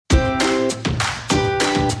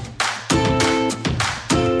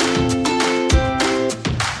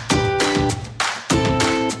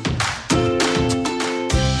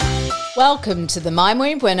Welcome to the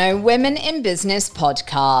Muy Bueno Women in Business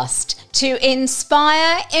podcast to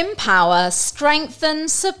inspire, empower, strengthen,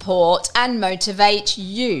 support and motivate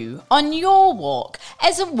you on your walk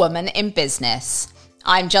as a woman in business.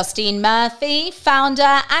 I'm Justine Murphy, founder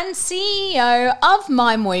and CEO of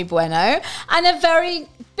Muy Bueno, and a very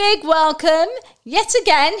big welcome yet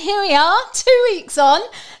again, here we are 2 weeks on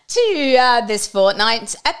to this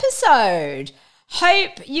fortnight's episode.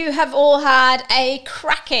 Hope you have all had a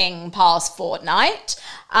cracking past fortnight.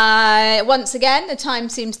 Once again, the time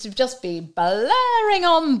seems to just be blaring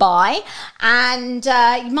on by, and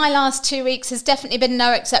my last 2 weeks has definitely been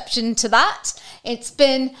no exception to that. It's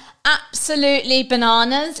been absolutely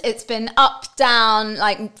bananas. It's been up, down,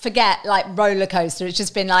 forget roller coaster. It's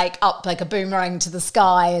just been up like a boomerang to the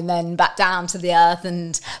sky and then back down to the earth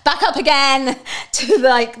and back up again to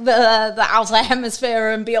the outer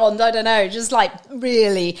hemisphere and beyond. I don't know, just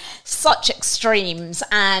really such extremes.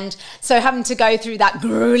 And so having to go through that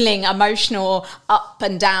grueling emotional up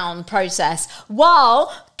and down process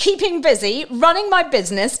while keeping busy, running my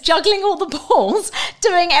business, juggling all the balls,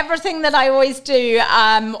 doing everything that I always do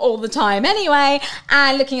all the time anyway,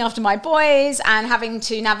 and looking after my boys and having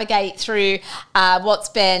to navigate through what's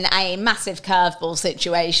been a massive curveball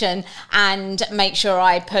situation and make sure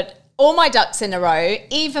I put all my ducks in a row,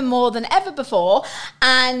 even more than ever before,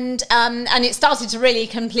 and it started to really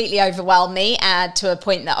completely overwhelm me to a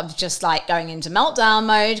point that I was just going into meltdown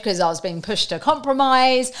mode because I was being pushed to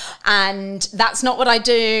compromise, and that's not what I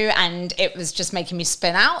do, and it was just making me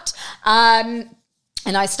spin out.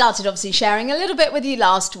 And I started obviously sharing a little bit with you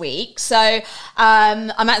last week. So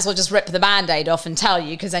I might as well just rip the Band-Aid off and tell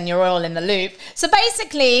you, because then you're all in the loop. So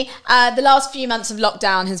basically, the last few months of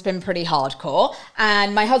lockdown has been pretty hardcore.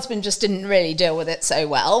 And my husband just didn't really deal with it so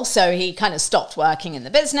well. So he kind of stopped working in the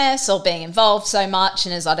business or being involved so much.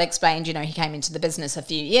 And as I'd explained, he came into the business a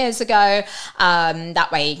few years ago.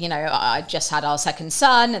 That way, I just had our second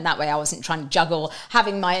son. And that way I wasn't trying to juggle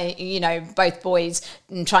having my, both boys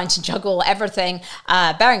and trying to juggle everything.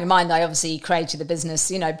 Bearing in mind, I obviously created the business,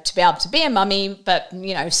 to be able to be a mummy, but,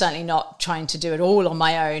 certainly not trying to do it all on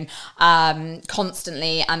my own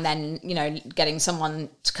constantly. And then, getting someone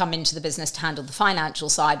to come into the business to handle the financial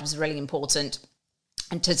side was really important.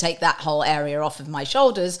 And to take that whole area off of my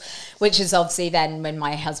shoulders, which is obviously then when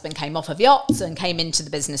my husband came off of yachts and came into the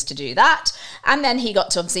business to do that. And then he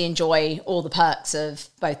got to obviously enjoy all the perks of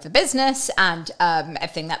both the business and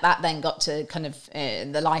everything that then got to kind of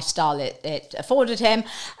the lifestyle it afforded him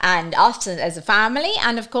and us as a family.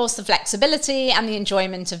 And of course, the flexibility and the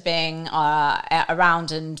enjoyment of being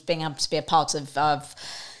around and being able to be a part of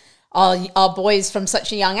our boys from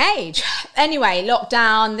such a young age. Anyway,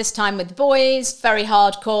 lockdown, this time with the boys, very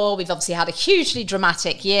hardcore. We've obviously had a hugely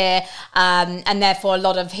dramatic year, and therefore a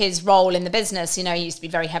lot of his role in the business, he used to be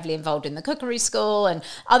very heavily involved in the cookery school and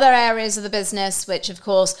other areas of the business, which of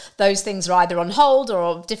course, those things are either on hold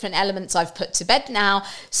or different elements I've put to bed now.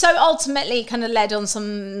 So ultimately kind of led on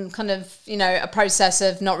some kind of, a process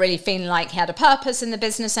of not really feeling like he had a purpose in the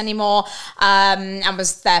business anymore, and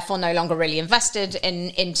was therefore no longer really invested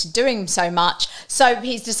into doing so much. So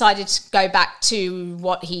he's decided to go back to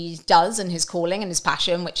what he does and his calling and his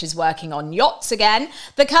passion, which is working on yachts again.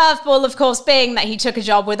 The curveball, of course, being that he took a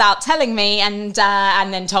job without telling me and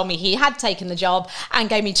then told me he had taken the job and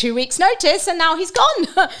gave me 2 weeks notice, and now he's gone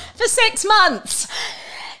for 6 months.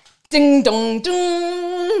 Ding dong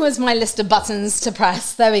dong was my list of buttons to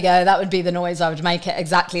press. There we go. That would be the noise I would make at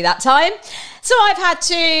exactly that time. So I've had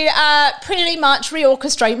to pretty much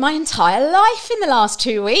reorchestrate my entire life in the last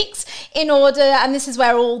 2 weeks in order, and this is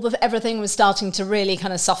where everything was starting to really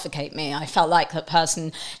kind of suffocate me. I felt like that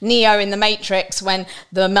person Neo in the Matrix when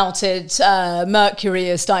the melted mercury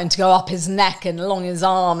is starting to go up his neck and along his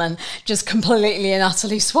arm and just completely and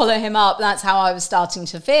utterly swallow him up. That's how I was starting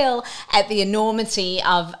to feel at the enormity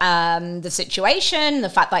of the situation, the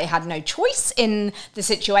fact that I had no choice in the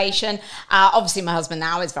situation. Obviously, my husband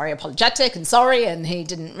now is very apologetic and sorry, and he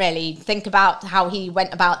didn't really think about how he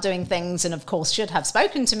went about doing things, and of course should have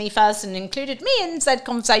spoken to me first and included me in said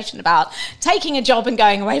conversation about taking a job and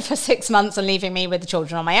going away for 6 months and leaving me with the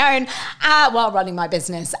children on my own while running my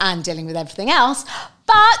business and dealing with everything else.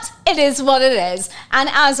 But it is what it is. And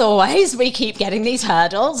as always, we keep getting these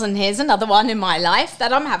hurdles, and here's another one in my life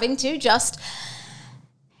that I'm having to just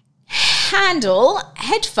handle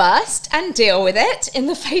head first and deal with it in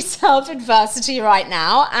the face of adversity right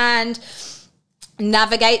now and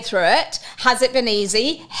navigate through it. Has it been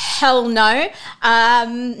easy? Hell no.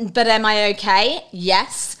 But am I okay?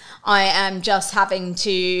 Yes. I am just having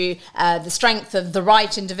to, the strength of the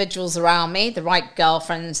right individuals around me, the right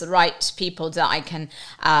girlfriends, the right people that I can,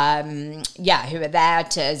 who are there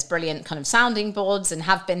to as brilliant kind of sounding boards and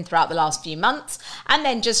have been throughout the last few months. And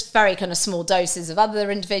then just very kind of small doses of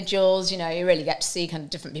other individuals. You know, you really get to see kind of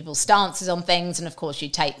different people's stances on things. And of course, you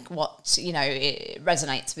take what, you know, it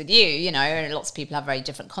resonates with you, you know, and lots of people have very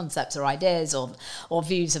different concepts or ideas or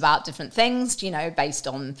views about different things, you know, based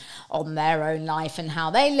on their own life and how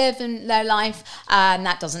they live in their life. And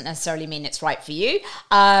that doesn't necessarily mean it's right for you.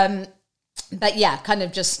 But yeah, kind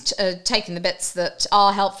of just taking the bits that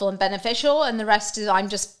are helpful and beneficial, and the rest is I'm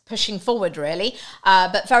just pushing forward, really.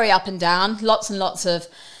 But very up and down, lots and lots of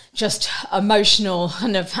just emotional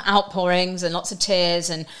kind of outpourings and lots of tears,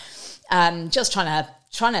 and just trying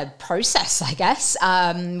to process, I guess,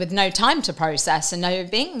 with no time to process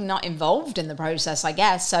and being not involved in the process, I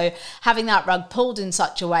guess. So having that rug pulled in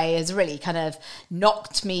such a way has really kind of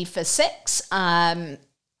knocked me for six. And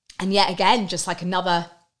yet again, just like another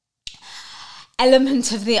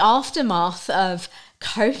element of the aftermath of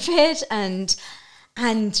COVID,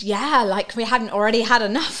 and yeah, like we hadn't already had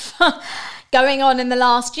enough going on in the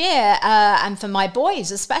last year, and for my boys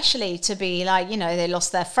especially, to be like, you know, they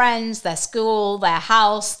lost their friends, their school, their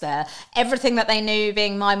house, their everything that they knew,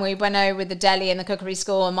 being my muy bueno with the deli and the cookery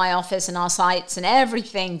school and my office and our sites and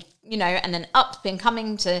everything, you know, and then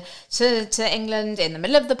coming to England in the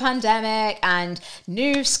middle of the pandemic, and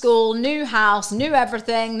new school, new house, new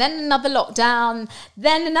everything, then another lockdown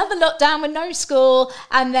with no school,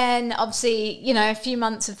 and then obviously, you know, a few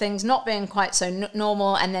months of things not being quite so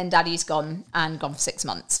normal, and then daddy's gone for 6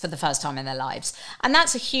 months for the first time in their lives. And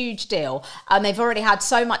that's a huge deal. And they've already had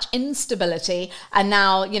so much instability, and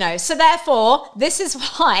now, you know, so therefore, this is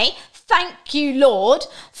why, thank you, Lord,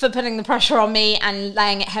 for putting the pressure on me and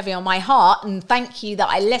laying it heavy on my heart. And thank you that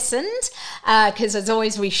I listened, because as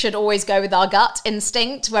always, we should always go with our gut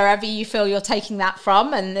instinct, wherever you feel you're taking that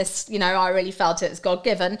from. And this, you know, I really felt it as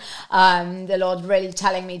God-given. The Lord really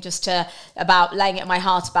telling me about laying it on my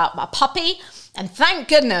heart about a puppy. And thank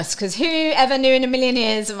goodness, because who ever knew in a million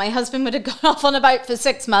years that my husband would have gone off on a boat for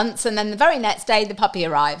 6 months, and then the very next day the puppy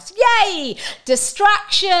arrives. Yay!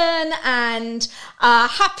 Distraction and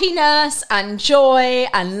happiness and joy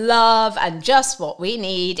and love and just what we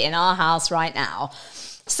need in our house right now.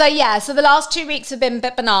 So yeah, so the last 2 weeks have been a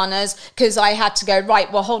bit bananas, because I had to go, right,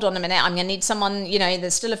 well, hold on a minute, I'm going to need someone, you know,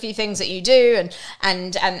 there's still a few things that you do,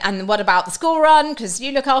 and what about the school run, because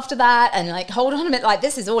you look after that, and like, hold on a minute, like,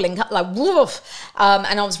 this is all in, like, woof,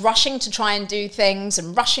 and I was rushing to try and do things,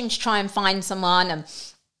 and rushing to try and find someone, and,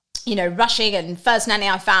 you know, rushing, and first nanny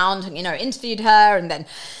I found, you know, interviewed her, and then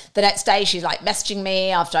the next day she's like messaging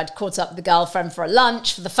me after I'd caught up with the girlfriend for a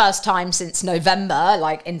lunch for the first time since November,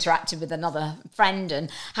 like interacted with another friend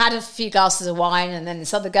and had a few glasses of wine. And then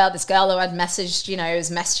this girl who I'd messaged, you know,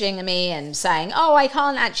 was messaging me and saying, oh, I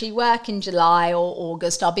can't actually work in July or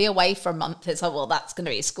August. I'll be away for a month. It's like, well, that's going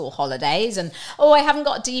to be school holidays. And, oh, I haven't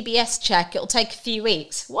got a DBS check. It'll take a few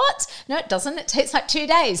weeks. What? No, it doesn't. It takes like 2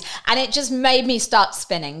 days. And it just made me start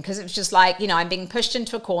spinning, because it was just like, you know, I'm being pushed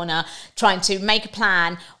into a corner trying to make a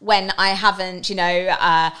plan when I haven't, you know,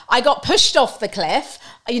 I got pushed off the cliff.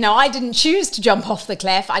 You know, I didn't choose to jump off the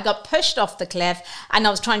cliff. I got pushed off the cliff, and I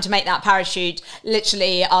was trying to make that parachute.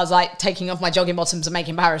 Literally, I was like taking off my jogging bottoms and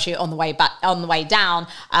making parachute on the way down.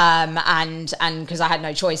 And because I had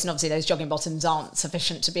no choice, and obviously those jogging bottoms aren't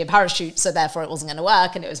sufficient to be a parachute, so therefore it wasn't going to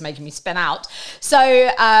work, and it was making me spin out. So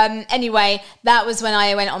anyway, that was when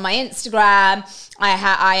I went on my Instagram.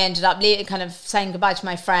 I ended up kind of saying goodbye to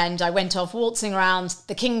my friend. I went off waltzing around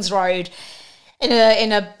the King's Road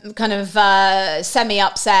in a kind of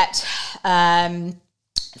semi-upset,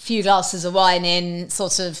 few glasses of wine in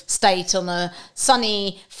sort of state on a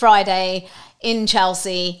sunny Friday in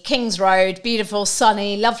Chelsea, King's Road, beautiful,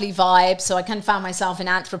 sunny, lovely vibe. So I kind of found myself in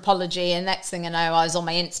Anthropology, and next thing I know, I was on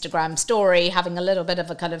my Instagram story having a little bit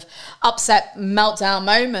of a kind of upset meltdown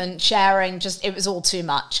moment, sharing it was all too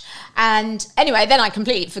much. And anyway, then I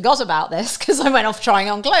completely forgot about this, because I went off trying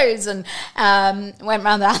on clothes and went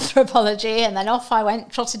around the Anthropology, and then off I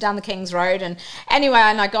went, trotted down the King's Road. And anyway,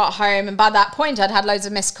 and I got home, and by that point I'd had loads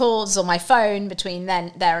of missed calls on my phone between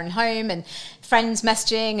there and home, and friends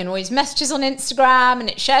messaging, and always messages on Instagram, and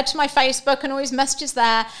it shared to my Facebook, and always messages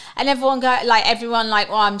there, and everyone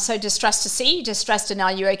well, I'm so distressed to see you, distressed, and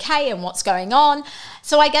are you okay, and what's going on?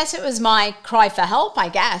 So I guess it was my cry for help, I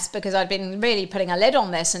guess, because I'd been really putting a lid on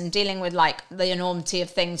this and dealing with like the enormity of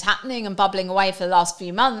things happening and bubbling away for the last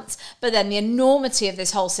few months. But then the enormity of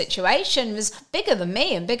this whole situation was bigger than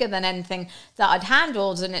me and bigger than anything that I'd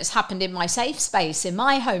handled. And it's happened in my safe space, in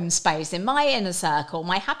my home space, in my inner circle,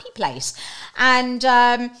 my happy place. And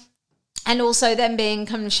And also then being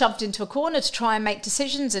kind of shoved into a corner to try and make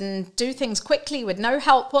decisions and do things quickly with no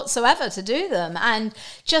help whatsoever to do them, and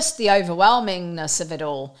just the overwhelmingness of it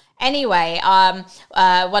all. Anyway,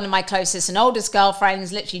 one of my closest and oldest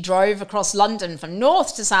girlfriends literally drove across London from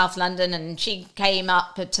North to South London, and she came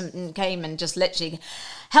and just literally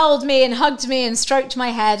held me and hugged me and stroked my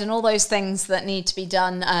head and all those things that need to be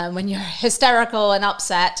done when you're hysterical and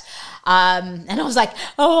upset. And I was like,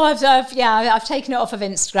 oh, I've taken it off of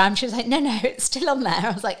Instagram. She was like, no, it's still on there.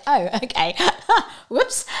 I was like, oh, okay.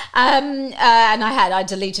 Whoops. And I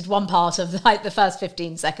deleted one part of like the first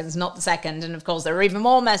 15 seconds, not the second. And of course, there were even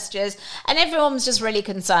more messages, and everyone was just really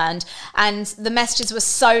concerned. And the messages were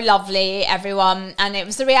so lovely, everyone. And it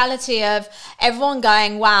was the reality of everyone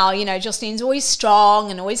going, wow, you know, Justine's always strong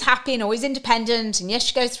and always happy and always independent. And yes,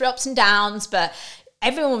 she goes through ups and downs, but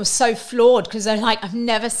everyone was so floored because they're like, I've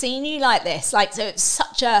never seen you like this. Like, so it's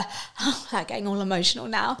such a, I'm getting all emotional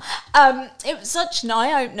now. It was such an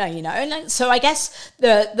eye-opener, you know. And so I guess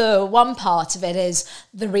the one part of it is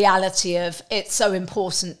the reality of it's so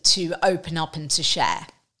important to open up and to share.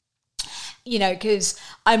 You know, because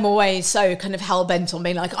I'm always so kind of hell-bent on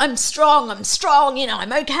being like, I'm strong, you know,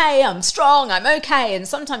 I'm okay, I'm strong, I'm okay. And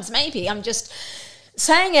sometimes maybe I'm just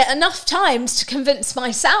saying it enough times to convince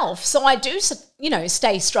myself. So I do, you know,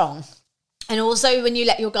 stay strong. And also when you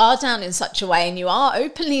let your guard down in such a way and you are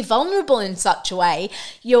openly vulnerable in such a way,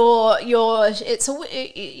 it's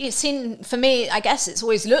seen, for me, I guess it's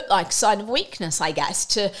always looked like a sign of weakness, I guess,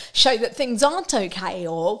 to show that things aren't okay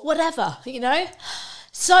or whatever, you know?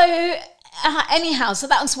 So anyhow, so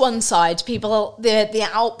that was one side. People, the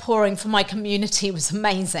outpouring from my community was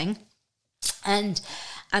amazing.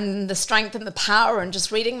 And the strength and the power and just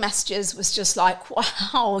reading messages was just like,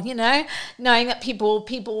 wow, you know, knowing that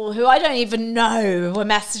people who I don't even know were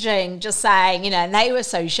messaging, just saying, you know, and they were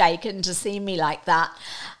so shaken to see me like that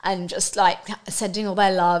and just like sending all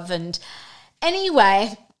their love. And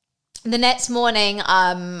anyway, the next morning,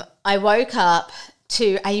 I woke up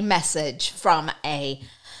to a message from a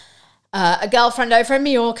girlfriend over in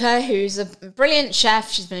Mallorca who's a brilliant chef.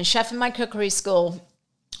 She's been a chef in my cookery school.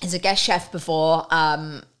 Is a guest chef before,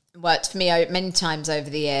 worked for me many times over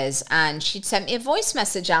the years, and she'd sent me a voice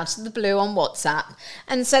message out of the blue on WhatsApp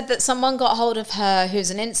and said that someone got hold of her who's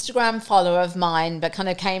an Instagram follower of mine, but kind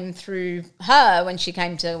of came through her when she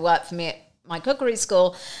came to work for me at my cookery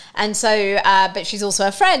school. And so, but she's also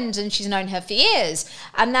a friend and she's known her for years,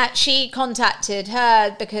 and that she contacted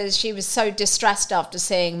her because she was so distressed after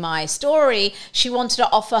seeing my story. She wanted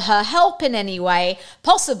to offer her help in any way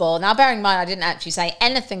possible. Now, bearing in mind, I didn't actually say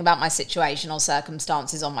anything about my situation or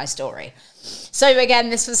circumstances on my story. So again,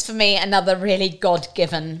 this was for me another really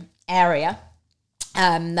God-given area.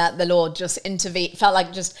 That the Lord just intervened, felt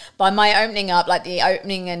like just by my opening up, like the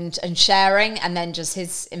opening and sharing, and then just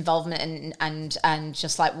his involvement and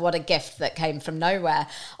just like what a gift that came from nowhere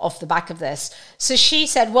off the back of this. So she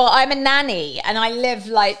said, well, I'm a nanny and I live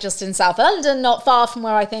like just in South London, not far from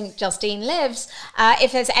where I think Justine lives.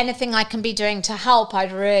 If there's anything I can be doing to help,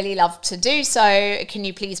 I'd really love to do so. Can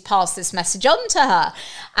you please pass this message on to her?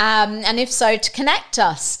 And if so, to connect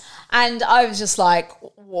us. And I was just like,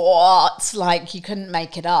 what? Like, you couldn't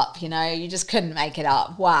make it up, you know? You just couldn't make it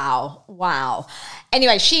up. Wow.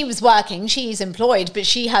 Anyway, she was working. She's employed, but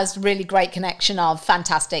she has really great connection of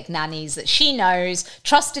fantastic nannies that she knows,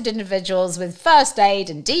 trusted individuals with first aid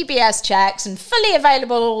and DBS checks and fully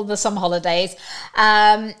available all the summer holidays.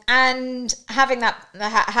 And having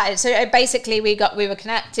that, so basically we were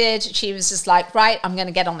connected. She was just like, right, I'm going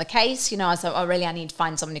to get on the case. You know, I thought, oh, really, I need to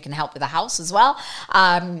find someone who can help with the house as well.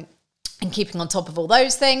 And keeping on top of all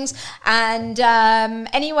those things. And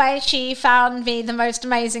anyway, she found me the most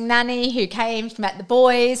amazing nanny who came, met the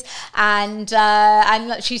boys, and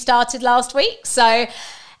she started last week. So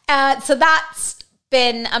that's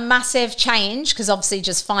been a massive change, because obviously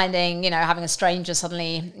just finding, you know, having a stranger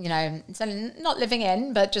suddenly, you know, not living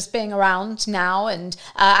in, but just being around now, and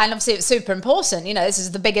obviously it's super important. You know, this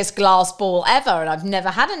is the biggest glass ball ever, and I've never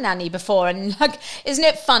had a nanny before. And like, isn't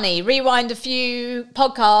it funny? Rewind a few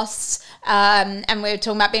podcasts, and we were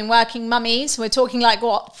talking about being working mummies. We're talking like,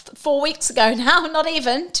 what, 4 weeks ago now? Not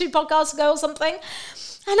even 2 podcasts ago or something.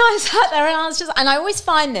 And I sat there and I always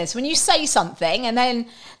find this, when you say something and then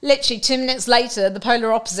literally 2 minutes later, the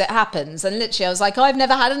polar opposite happens. And literally I was like, oh, I've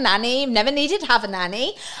never had a nanny, never needed to have a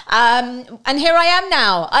nanny. And here I am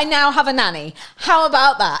now. I now have a nanny. How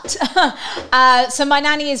about that? So my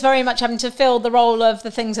nanny is very much having to fill the role of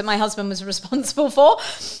the things that my husband was responsible for.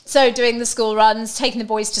 So doing the school runs, taking the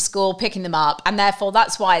boys to school, picking them up. And therefore,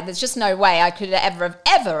 that's why there's just no way I could ever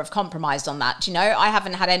have compromised on that. You know, I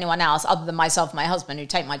haven't had anyone else other than myself and my husband who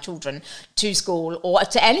take my children to school or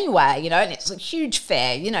to anywhere, you know, and it's a huge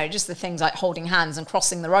fear, you know, just the things like holding hands and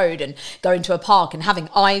crossing the road and going to a park and having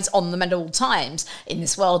eyes on them at all times in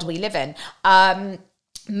this world we live in.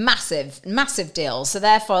 Massive deal. So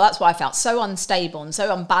therefore, that's why I felt so unstable and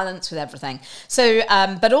so unbalanced with everything. So,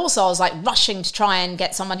 but also I was like rushing to try and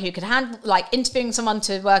get someone who could handle, like interviewing someone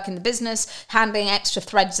to work in the business, handling extra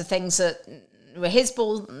threads of things that were his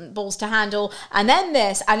balls to handle, and then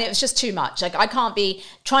this, and it was just too much. Like, I can't be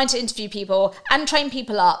trying to interview people and train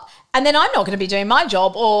people up, and then I'm not going to be doing my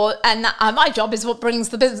job, and my job is what brings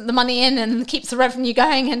the money in and keeps the revenue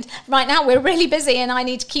going. And right now we're really busy, and I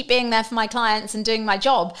need to keep being there for my clients and doing my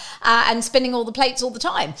job and spinning all the plates all the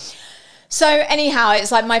time. So anyhow,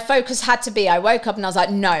 it's like my focus had to be, I woke up and I was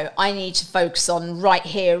like, no, I need to focus on right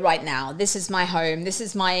here, right now. This is my home. This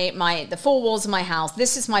is the four walls of my house.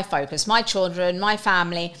 This is my focus, my children, my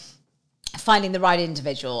family, finding the right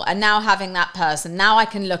individual. And now having that person, now I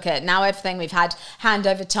can look at now everything we've had hand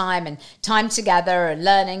over time and time together and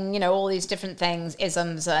learning, you know, all these different things,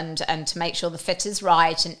 isms, and to make sure the fit is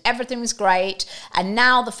right, and everything was great. And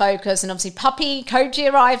now the focus, and obviously puppy Koji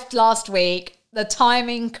arrived last week. The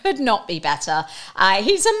timing could not be better.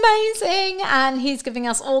 He's amazing, and he's giving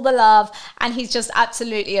us all the love, and he's just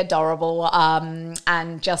absolutely adorable.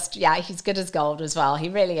 And just, yeah, he's good as gold as well. He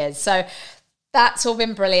really is. So that's all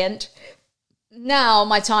been brilliant. Now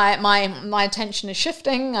my attention is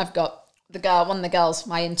shifting. I've got one of the girls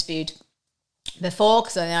I interviewed before,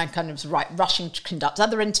 because I kind of was rushing to conduct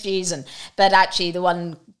other interviews, but actually the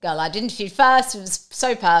one girl I'd interviewed first was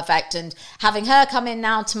so perfect, and having her come in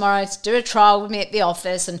now tomorrow to do a trial with me at the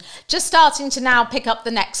office, and just starting to now pick up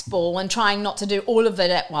the next ball and trying not to do all of it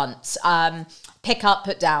at once. Pick up,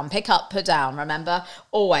 put down, remember,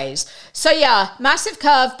 always. So yeah, massive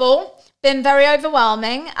curveball, been very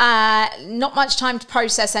overwhelming, not much time to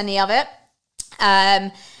process any of it.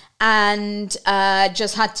 And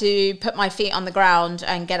just had to put my feet on the ground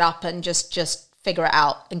and get up and just figure it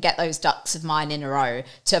out and get those ducks of mine in a row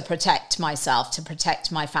to protect myself, to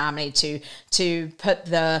protect my family, to put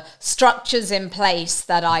the structures in place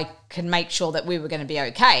that I can make sure that we were going to be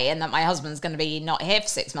okay, and that my husband's going to be not here for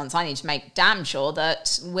 6 months. I need to make damn sure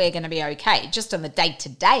that we're going to be okay just on the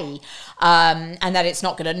day-to-day, and that it's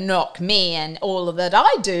not going to knock me and all of that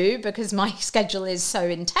I do, because my schedule is so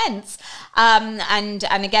intense, and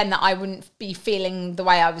again, that I wouldn't be feeling the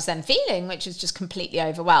way I was then feeling, which is just completely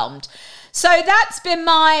overwhelmed. So that's been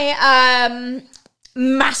my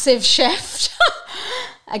massive shift.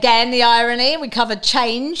 Again, the irony, we covered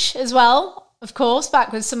change as well, of course,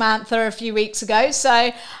 back with Samantha a few weeks ago.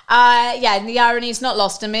 So, yeah, the irony is not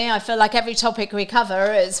lost on me. I feel like every topic we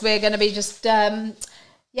cover is we're going to be just...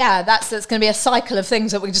 that's going to be a cycle of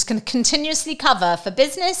things that we're just going to continuously cover for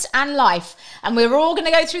business and life. And we're all going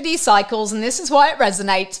to go through these cycles, and this is why it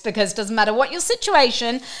resonates, because it doesn't matter what your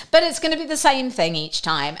situation, but it's going to be the same thing each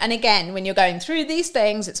time. And again, when you're going through these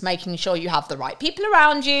things, it's making sure you have the right people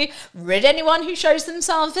around you, rid anyone who shows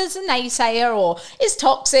themselves as a naysayer or is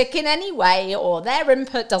toxic in any way, or their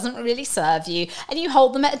input doesn't really serve you, and you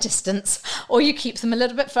hold them at a distance, or you keep them a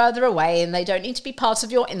little bit further away, and they don't need to be part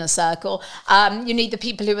of your inner circle. You need the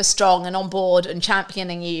people who are strong and on board and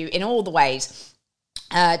championing you in all the ways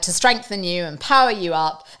to strengthen you and power you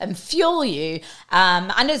up and fuel you.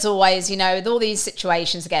 And as always, you know, with all these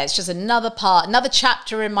situations, again, it's just another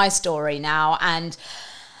chapter in my story now. And,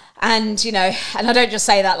 you know, and I don't just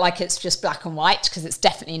say that like it's just black and white, because it's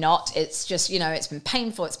definitely not. It's just, you know, it's been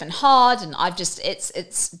painful, it's been hard, and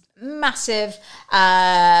it's massive.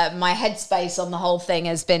 My headspace on the whole thing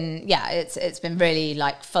has been, it's been really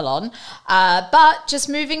like full on. But just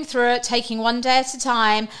moving through it, taking one day at a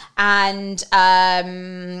time, and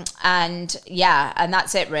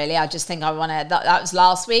that's it really. I just think I want to, that was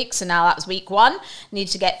last week, so now that was week 1. Need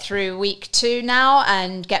to get through week 2 now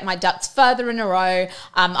and get my ducks further in a row.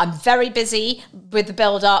 I'm very busy with the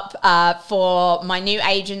build up for my new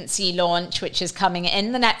agency launch, which is coming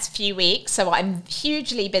in the next few weeks. So I'm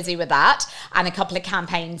hugely busy with that, and a couple of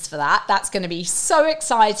campaigns for that. That's going to be so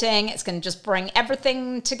exciting. It's going to just bring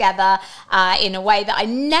everything together in a way that I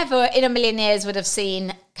never in a million years would have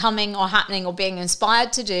seen coming or happening or being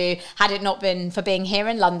inspired to do had it not been for being here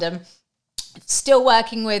in London. Still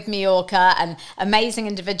working with Mallorca and amazing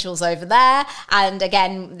individuals over there, and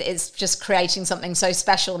again, it's just creating something so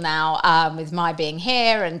special now with my being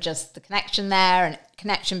here and just the connection there, and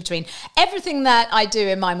connection between everything that I do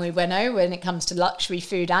in My Muy Bueno when it comes to luxury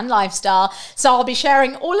food and lifestyle. So I'll be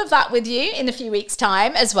sharing all of that with you in a few weeks'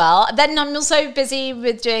 time as well. Then I'm also busy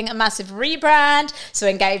with doing a massive rebrand, so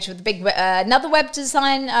engaged with another web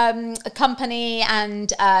design company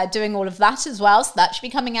and doing all of that as well. So that should be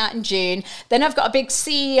coming out in June. Then I've got a big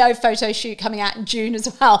CEO photo shoot coming out in June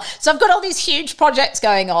as well. So I've got all these huge projects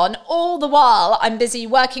going on. All the while I'm busy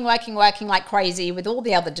working like crazy with all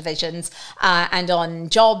the other divisions and on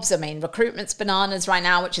jobs. I mean, recruitment's bananas right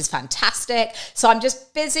now, which is fantastic. So I'm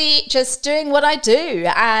just busy just doing what I do.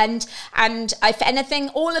 And if anything,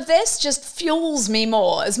 all of this just fuels me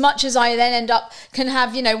more, as much as I then can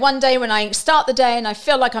have, one day when I start the day and I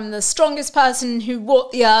feel like I'm the strongest person who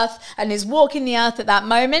walked the earth and is walking the earth at that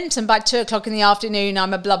moment. And by 2:00 in the afternoon,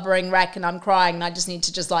 I'm a blubbering wreck and I'm crying and I just need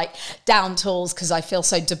to just down tools because I feel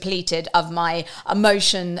so depleted of my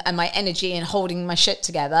emotion and my energy and holding my shit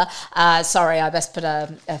together. Sorry, I best put a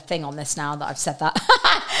thing on this now that I've said that.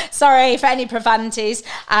 Sorry for any profanities,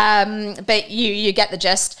 but you get the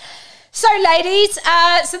gist. So ladies,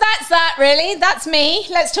 so that's that really. That's me.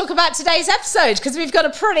 Let's talk about today's episode because we've got a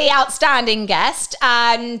pretty outstanding guest.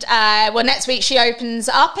 And next week she opens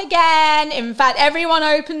up again. In fact, everyone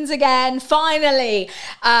opens again. Finally,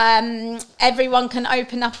 everyone can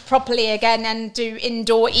open up properly again and do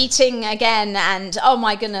indoor eating again. And oh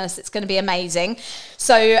my goodness, it's going to be amazing.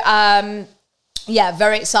 So,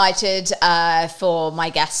 very excited for my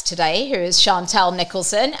guest today, who is Chantelle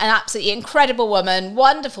Nicholson, an absolutely incredible woman,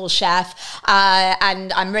 wonderful chef,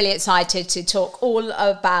 and I'm really excited to talk all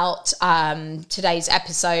about today's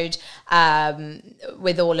episode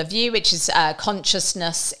with all of you, which is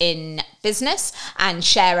consciousness in business, and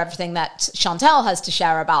share everything that Chantelle has to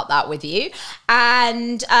share about that with you.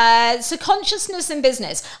 And so consciousness in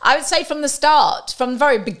business, I would say from the start, from the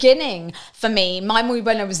very beginning for me, My Muy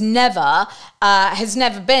Bueno has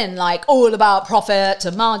never been all about profit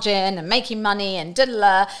and margin and making money and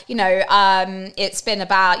it's been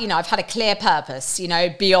about, I've had a clear purpose,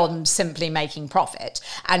 beyond simply making profit.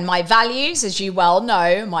 And my values, as you well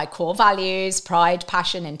know, my core values, pride,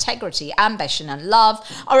 passion, integrity, ambition, and love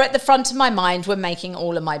are at the front of my mind when making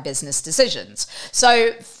all of my business decisions.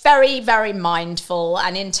 So very, very mindful.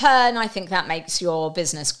 And in turn, I think that makes your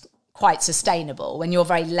business quite sustainable when you're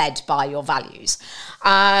very led by your values.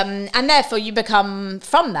 And therefore you become,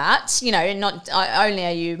 from that, not only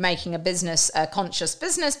are you making a conscious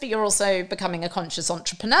business, but you're also becoming a conscious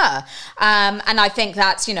entrepreneur. And I think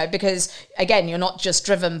that's, because again, you're not just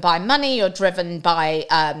driven by money, you're driven by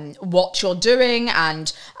what you're doing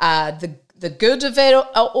and the good of it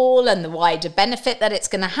all and the wider benefit that it's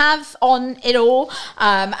going to have on it all.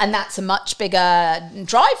 And that's a much bigger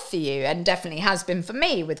drive for you, and definitely has been for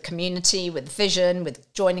me, with community, with vision,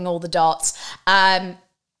 with joining all the dots.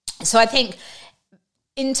 So I think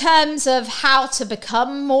in terms of how to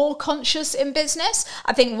become more conscious in business,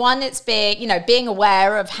 I think one, it's being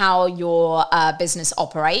aware of how your business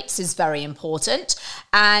operates is very important,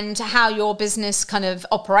 and how your business kind of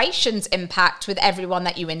operations impact with everyone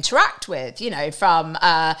that you interact with, from,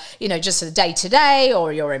 just the day-to-day,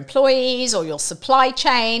 or your employees or your supply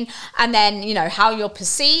chain, and then, how you're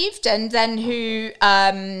perceived, and then who,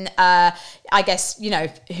 I guess,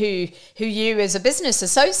 who you as a business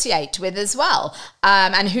associate with as well,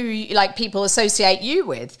 and who people associate you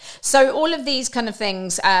with. So all of these kind of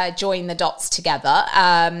things join the dots together.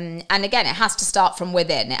 And again, it has to start from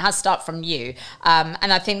within. It has to start from you.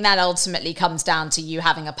 And I think that ultimately comes down to you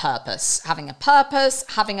having a purpose, having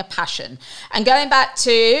a passion. And going back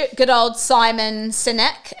to good old Simon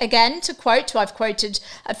Sinek, again, to quote, who I've quoted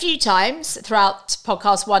a few times throughout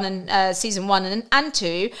podcast 1 and season 1 and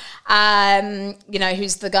 2,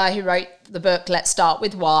 who's the guy who wrote the book, Let's Start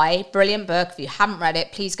With Why. Brilliant book. If you haven't read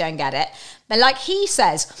it, please go and get it. But like he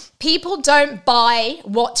says, people don't buy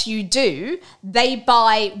what you do, they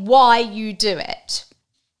buy why you do it.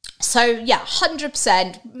 So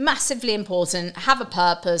 100%, massively important, have a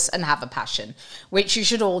purpose and have a passion, which you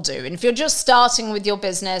should all do. And if you're just starting with your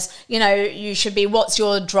business, you should be, what's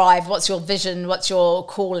your drive? What's your vision? What's your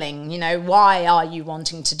calling? Why are you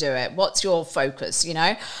wanting to do it? What's your focus?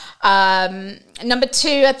 Number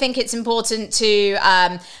 2, I think it's important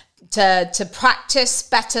to practice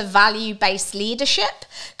better value-based leadership,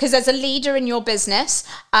 because as a leader in your business,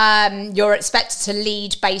 you're expected to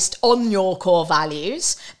lead based on your core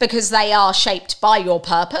values, because they are shaped by your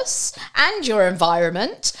purpose and your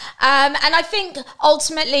environment. And I think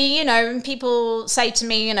ultimately, when people say to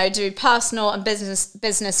me, do personal and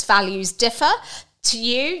business values differ? to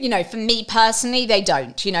you. For me personally, they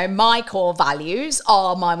don't. My core values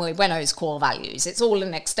are my Muy Bueno's core values. It's all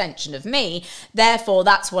an extension of me. Therefore,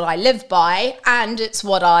 that's what I live by, and it's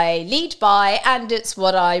what I lead by, and it's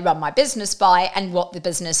what I run my business by, and what the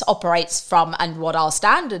business operates from, and what our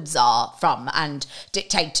standards are from and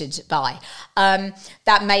dictated by.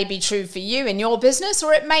 That may be true for you in your business,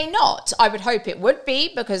 or it may not. I would hope it would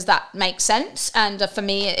be, because that makes sense. And for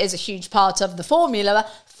me, it is a huge part of the formula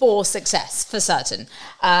for success, for certain.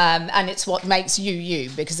 And it's what makes you,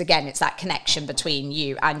 because again, it's that connection between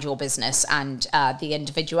you and your business, and the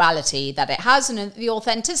individuality that it has, and the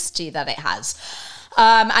authenticity that it has.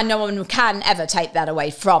 And no one can ever take that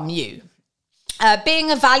away from you. Being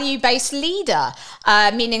a value-based leader,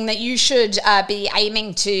 meaning that you should be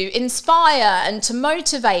aiming to inspire and to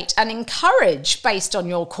motivate and encourage based on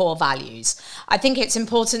your core values. I think it's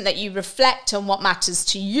important that you reflect on what matters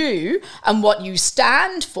to you and what you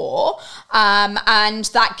stand for, and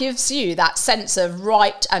that gives you that sense of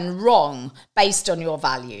right and wrong based on your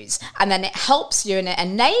values. And then it helps you and it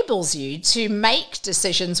enables you to make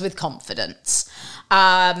decisions with confidence.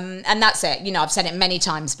 And that's it. I've said it many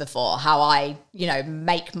times before, how I,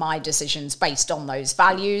 make my decisions based on those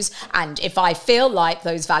values. And if I feel like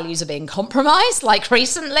those values are being compromised, like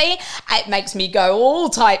recently, it makes me go all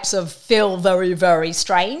types of feel very, very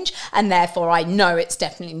strange. And therefore, I know it's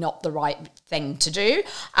definitely not the right thing to do.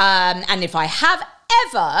 And if I have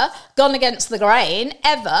ever gone against the grain,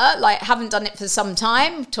 haven't done it for some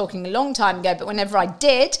time, talking a long time ago, but whenever I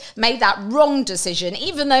did, made that wrong decision,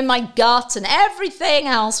 even though my gut and everything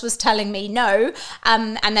else was telling me no,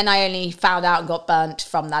 and then I only found out and got burnt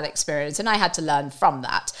from that experience, and I had to learn from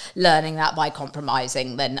that. Learning that by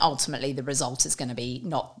compromising, then ultimately the result is going to be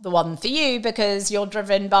not the one for you, because you're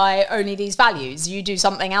driven by only these values. You do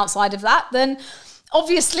something outside of that, then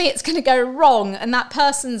obviously it's going to go wrong, and that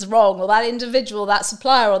person's wrong, or that individual, that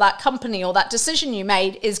supplier, or that company, or that decision you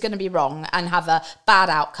made is going to be wrong and have a bad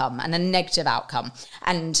outcome and a negative outcome.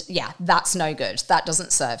 And yeah, that's no good. That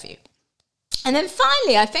doesn't serve you. And then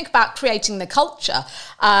finally, I think about creating the culture,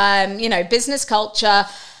 business culture.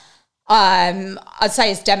 I'd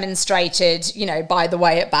say it's demonstrated, by the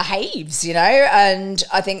way it behaves, and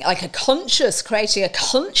I think creating a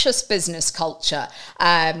conscious business culture,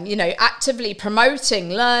 actively promoting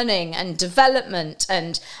learning and development,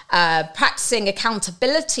 and practicing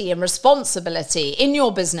accountability and responsibility in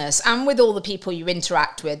your business and with all the people you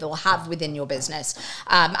interact with or have within your business,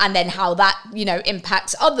 and then how that,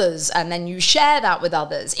 impacts others, and then you share that with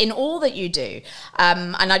others in all that you do.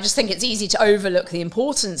 And I just think it's easy to overlook the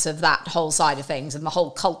importance of that whole side of things and the whole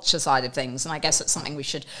culture side of things, and I guess it's something we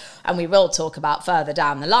should and we will talk about further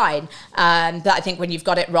down the line. But I think when you've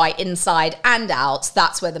got it right inside and out,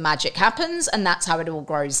 that's where the magic happens, and that's how it all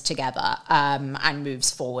grows together and moves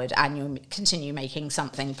forward, and you'll continue making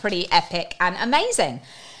something pretty epic and amazing.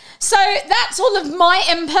 So that's all of my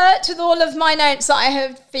input with all of my notes that I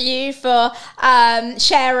have for you, for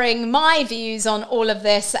sharing my views on all of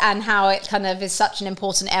this and how it kind of is such an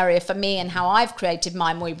important area for me, and how I've created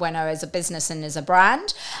my Muy Bueno as a business and as a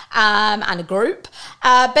brand and a group.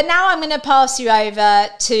 But now I'm going to pass you over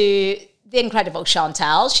to the incredible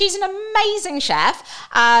Chantal. She's an amazing chef.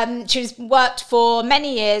 She's worked for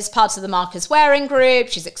many years, part of the Marcus Wareing Group.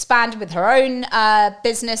 She's expanded with her own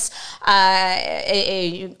business,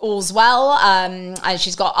 all's well. And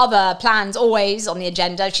she's got other plans always on the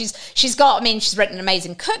agenda. She's written an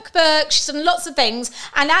amazing cookbook. She's done lots of things.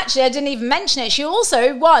 And actually, I didn't even mention it. She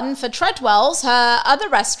also won for Treadwell's, her other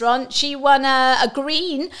restaurant. She won a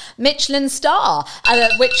green Michelin star,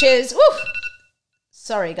 which is,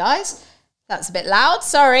 sorry guys. That's a bit loud.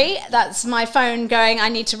 Sorry, that's my phone going, I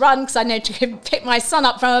need to run because I need to pick my son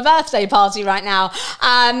up from a birthday party right now.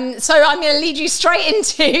 So I'm going to lead you straight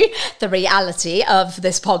into the reality of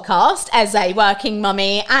this podcast as a working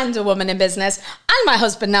mummy and a woman in business, and my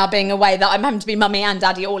husband now being away, that I'm having to be mummy and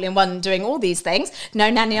daddy all in one, doing all these things. No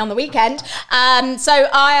nanny on the weekend. So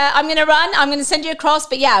I'm going to run. I'm going to send you across.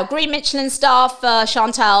 But yeah, green Michelin star for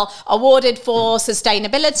Chantal, awarded for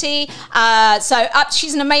sustainability.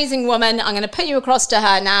 She's an amazing woman. I'm going to put you across to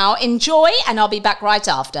her now. Enjoy, and I'll be back right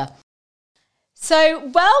after.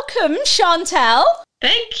 So welcome, Chantal.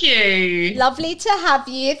 Thank you. Lovely to have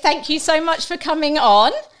you. Thank you so much for coming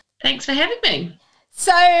on. Thanks for having me.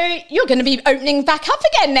 So you're going to be opening back up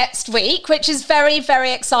again next week, which is very,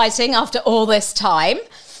 very exciting after all this time.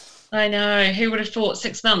 I know. Who would have thought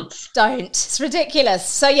 6 months? Don't. It's ridiculous.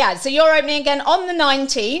 So you're opening again on the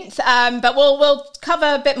 19th, but we'll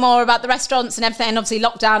cover a bit more about the restaurants and everything, and obviously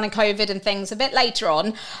lockdown and COVID and things a bit later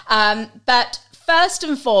on. But first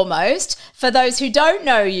and foremost, for those who don't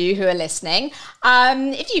know you who are listening,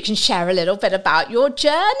 if you can share a little bit about your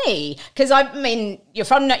journey, because I mean, you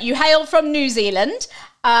hail from New Zealand,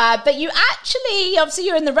 but you actually, obviously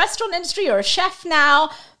you're in the restaurant industry, you're a chef now,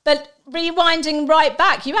 but rewinding right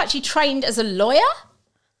back, you actually trained as a lawyer?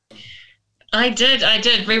 I did.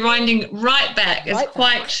 Rewinding right back is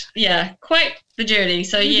quite the journey.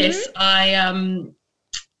 So yes,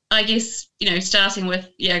 I guess, starting with,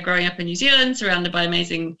 growing up in New Zealand, surrounded by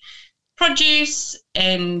amazing produce,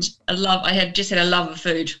 and I had just had a love of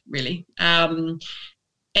food, really. And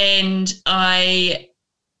I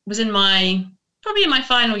was probably in my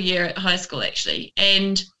final year at high school, actually.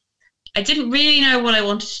 And I didn't really know what I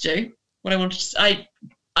wanted to do.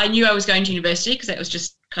 I knew I was going to university because that was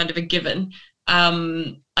just kind of a given.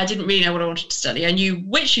 I didn't really know what I wanted to study. I knew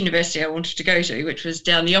which university I wanted to go to, which was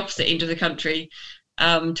down the opposite end of the country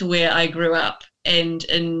to where I grew up, and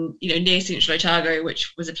in near Central Otago,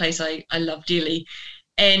 which was a place I loved dearly.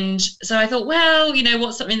 And so I thought, well,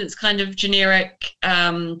 what's something that's kind of generic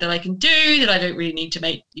that I can do that I don't really need to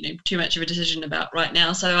make too much of a decision about right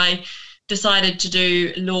now. So I decided to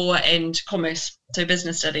do law and commerce, so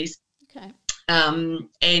business studies. Okay.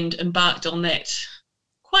 And embarked on that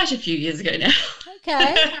quite a few years ago now.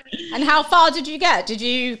 Okay. And how far did you get? Did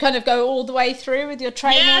you kind of go all the way through with your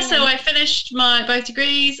training? Yeah, so I finished both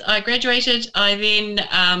degrees. I graduated. I then,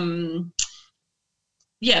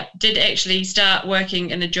 did actually start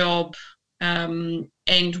working in a job. And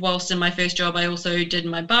whilst in my first job, I also did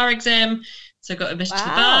my bar exam. So got admitted to the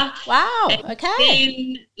bar. Wow. And okay.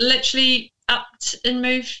 then literally upped and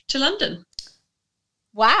moved to London.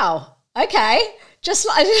 Wow. Okay. Just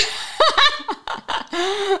like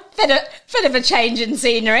bit of a change in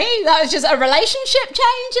scenery. That was just a relationship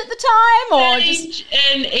change at the time, or change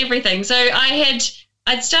in everything. So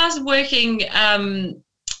I'd started working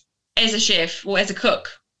as a chef or as a cook.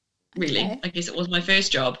 Really, okay. I guess it was my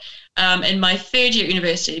first job in my third year at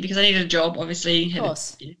university, because I needed a job. Obviously, had a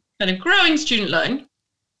kind of growing student loan,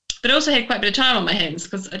 but also had quite a bit of time on my hands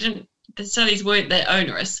because the studies weren't that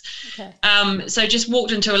onerous. Okay. So just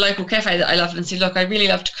walked into a local cafe that I loved and said, look, I really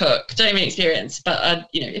love to cook. Don't have any experience, but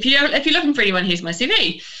if you're looking for anyone, here's my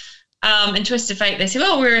CV. And twist of fate, they said,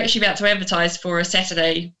 well, we're actually about to advertise for a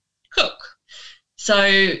Saturday cook.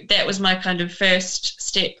 So that was my kind of first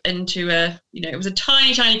step into it was a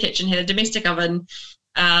tiny, tiny kitchen, had a domestic oven,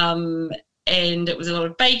 and it was a lot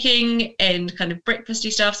of baking and kind of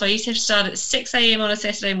breakfasty stuff. So I used to have to start at 6 a.m. on a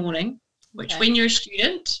Saturday morning, which when you're a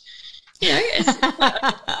student, it's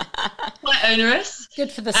quite onerous.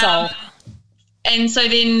 Good for the soul. And so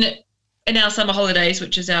then in our summer holidays,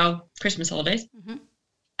 which is our Christmas holidays,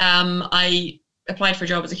 I applied for a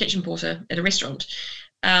job as a kitchen porter at a restaurant,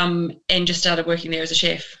 and just started working there as a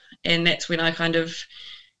chef. And that's when I kind of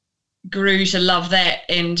grew to love that,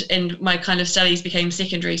 and my kind of studies became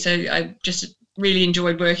secondary. So I just really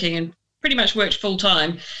enjoyed working and pretty much worked full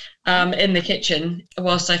time in the kitchen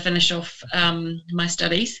whilst I finished off my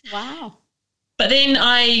studies. Wow. But then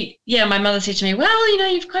my mother said to me,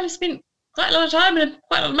 well, you've kind of spent quite a lot of time and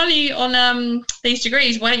quite a lot of money on these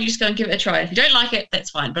degrees. Why don't you just go and give it a try? If you don't like it,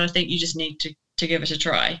 that's fine. But I think you just need to give it a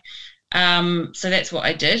try. So that's what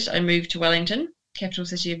I did. I moved to Wellington, capital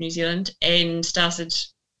city of New Zealand, and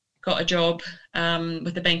got a job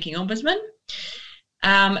with the banking ombudsman.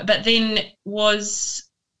 But then was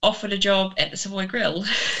offered a job at the Savoy Grill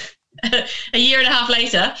a year and a half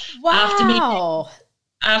later. Wow.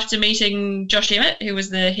 After meeting Josh Emmett, who was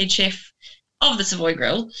the head chef of the Savoy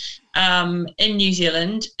Grill in New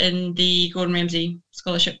Zealand in the Gordon Ramsay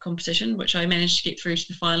scholarship competition, which I managed to get through to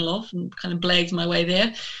the final of and kind of blagged my way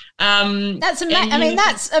there. That's amazing. I mean,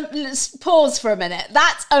 let's pause for a minute.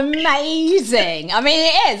 That's amazing. I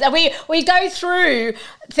mean, it is. We go through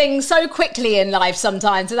things so quickly in life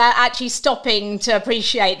sometimes without actually stopping to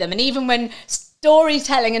appreciate them. And even when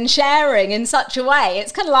storytelling and sharing in such a way,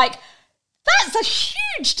 it's kind of like, that's a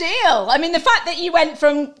huge deal. I mean, the fact that you went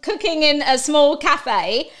from cooking in a small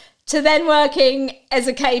cafe to then working as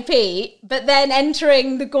a KP, but then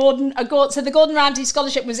entering the Gordon Ramsay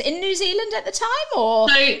scholarship was in New Zealand at the time, or?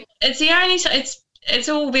 So it's the only, it's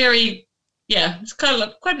all very, it's kind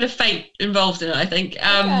of quite a bit of fate involved in it, I think.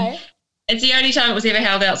 Okay. It's the only time it was ever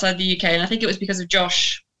held outside the UK, and I think it was because of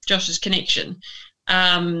Josh's connection.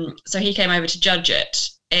 So he came over to judge it,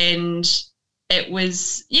 and it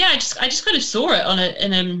was, I just kind of saw it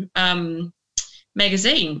in a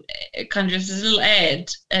magazine. It kind of just this little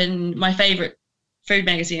ad in my favourite food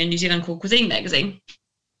magazine in New Zealand called Cuisine Magazine.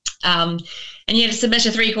 And you had to submit a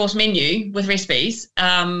 3-course menu with recipes.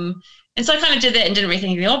 And so I kind of did that and didn't really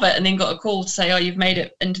think anything of it, and then got a call to say, oh, you've made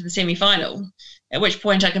it into the semi-final. At which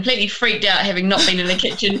point I completely freaked out, having not been in the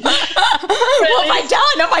kitchen. What have I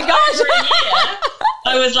done? Oh my gosh!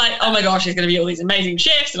 I was like, oh my gosh, there's going to be all these amazing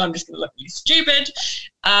chefs, and I'm just going to look really stupid.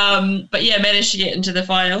 But yeah, managed to get into the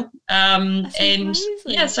final. And amazing.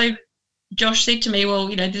 Yeah, so Josh said to me, well,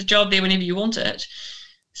 there's a job there whenever you want it.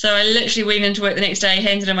 So I literally went into work the next day,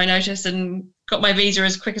 handed in my notice, and got my visa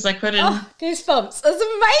as quick as I could. And goosebumps! That's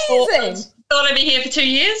amazing. Thought I'd be here for 2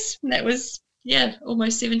 years. And that was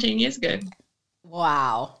almost 17 years ago.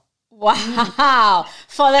 Wow.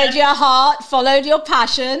 Followed your heart, followed your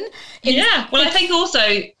passion. Well, I think also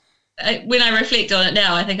when I reflect on it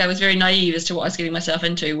now, I think I was very naive as to what I was getting myself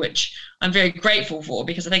into, which I'm very grateful for,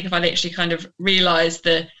 because I think if I'd actually kind of realised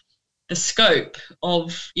the scope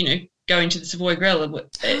of, going to the Savoy Grill at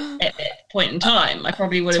that point in time, I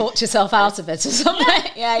probably would have talked yourself out of it or something.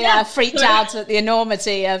 Freaked out at the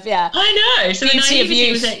enormity of I know. So the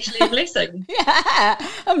naivety was actually a blessing.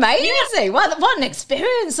 Amazing. What an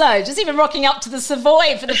experience though. Just even rocking up to the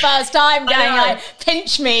Savoy for the first time, going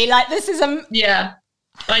pinch me, like this is a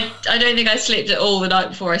I don't think I slept at all the night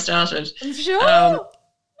before I started. I'm sure.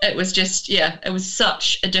 It was just it was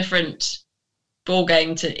such a different ball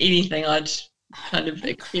game to anything I'd kind of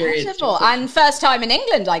experienced. And first time in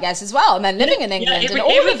England, I guess, as well, and then living in England and all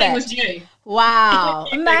everything of it. Was new. Wow,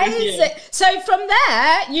 amazing. So from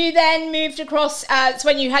there, you then moved across, it's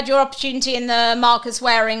when you had your opportunity in the Marcus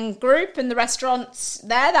Wareing group and the restaurants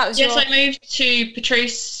there. That was I moved to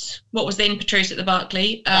Petrus, what was then Petrus at the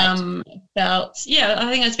Berkeley. Right. I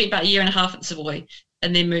think I spent about a year and a half at the Savoy,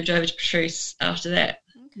 and then moved over to Petrus after that.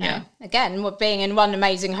 Okay. Yeah. Again, being in one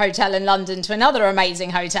amazing hotel in London to another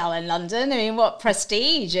amazing hotel in London. I mean, what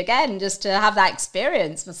prestige, again, just to have that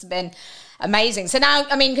experience must have been amazing. So now,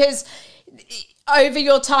 I mean, because over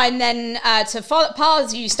your time then to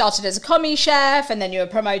Pars, you started as a commis chef, and then you were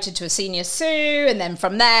promoted to a senior sous, and then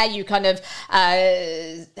from there you kind of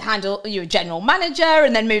you were general manager,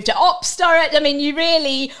 and then moved to ops director. I mean, you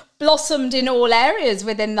really blossomed in all areas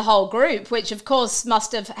within the whole group, which of course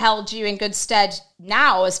must have held you in good stead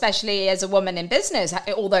now, especially as a woman in business,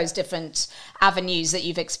 all those different avenues that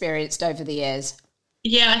you've experienced over the years.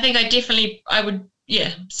 Yeah, I think I would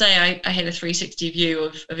say I had a 360 view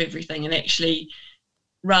of everything, and actually,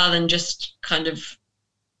 rather than just kind of,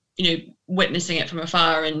 witnessing it from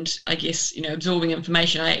afar and I guess, absorbing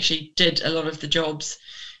information, I actually did a lot of the jobs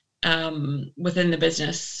within the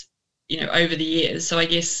business, over the years. So I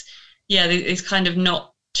guess, there's kind of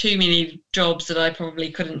not too many jobs that I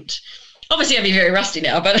probably couldn't. Obviously, I'd be very rusty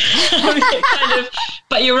now, but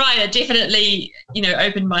but you're right. It definitely,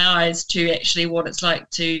 opened my eyes to actually what it's like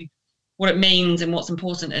what it means and what's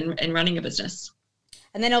important in running a business.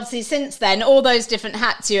 And then obviously since then, all those different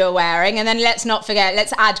hats you were wearing, and then let's not forget,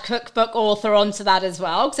 let's add cookbook author onto that as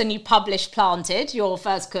well, because then you published Planted, your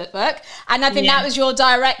first cookbook. And I think that was your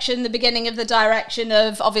direction, the beginning of the direction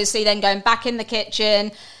of obviously then going back in the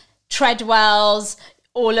kitchen, Treadwell's,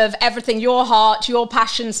 all of everything, your heart, your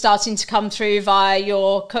passion starting to come through via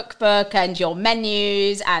your cookbook and your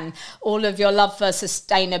menus, and all of your love for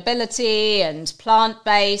sustainability and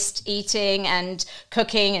plant-based eating and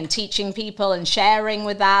cooking and teaching people and sharing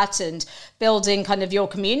with that, and building kind of your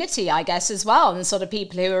community, I guess, as well, and sort of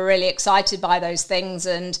people who are really excited by those things,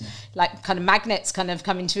 and like kind of magnets kind of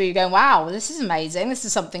coming to you going, wow, this is amazing, this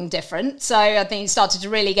is something different. So I think you started to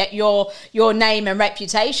really get your name and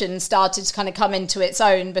reputation started to kind of come into its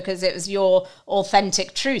own, because it was your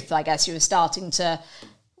authentic truth, I guess, you were starting to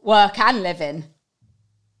work and live in.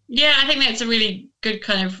 Yeah, I think that's a really good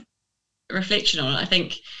kind of reflection on it. I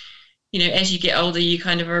think, as you get older, you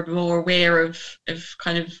kind of are more aware of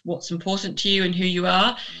kind of what's important to you and who you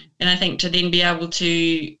are. And I think to then be able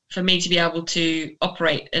to, for me to be able to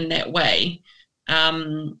operate in that way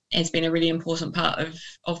has been a really important part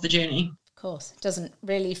of the journey. Of course. It doesn't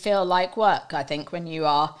really feel like work, I think, when you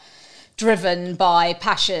are driven by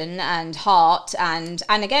passion and heart, and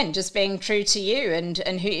again, just being true to you and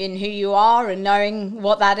who you are, and knowing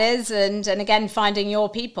what that is, and again, finding your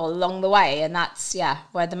people along the way, and that's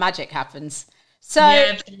where the magic happens. So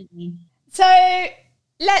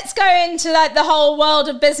let's go into like the whole world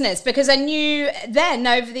of business, because I knew then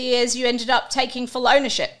over the years you ended up taking full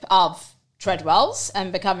ownership of Treadwell's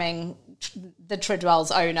and becoming the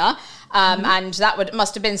Treadwell's owner, and that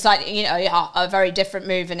must have been slightly, a very different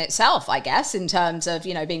move in itself, I guess, in terms of,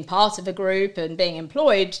 being part of a group and being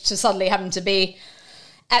employed, to suddenly having to be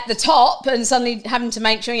at the top and suddenly having to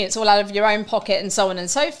make sure it's all out of your own pocket and so on and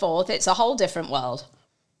so forth. It's a whole different world.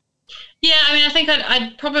 Yeah, I mean, I think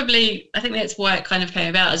I think that's why it kind of came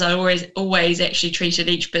about, is I always actually treated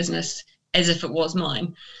each business as if it was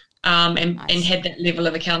mine. and had that level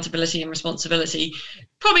of accountability and responsibility.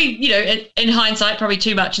 Probably, in hindsight, probably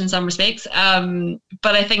too much in some respects.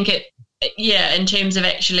 But I think in terms of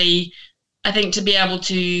actually, I think to be able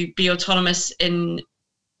to be autonomous in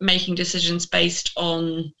making decisions based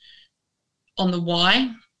on the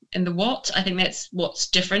why and the what, I think that's what's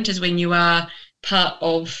different, is when you are part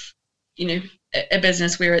of, a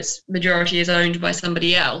business where its majority is owned by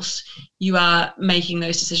somebody else, you are making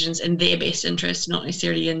those decisions in their best interest, not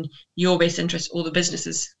necessarily in your best interest or the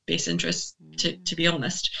business's best interest, to be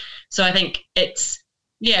honest. So I think it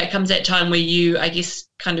comes that time where you, I guess,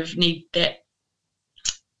 kind of need that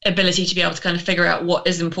ability to be able to kind of figure out what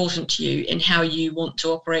is important to you and how you want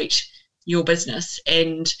to operate your business.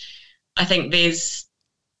 And I think there's,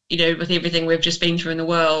 with everything we've just been through in the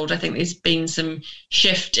world, I think there's been some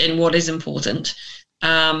shift in what is important.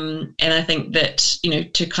 And I think that,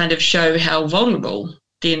 to kind of show how vulnerable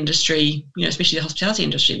the industry, especially the hospitality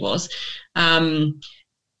industry was,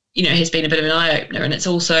 has been a bit of an eye-opener. And it's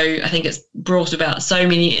also, I think it's brought about so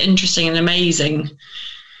many interesting and amazing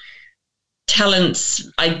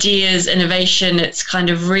talents, ideas, innovation. It's kind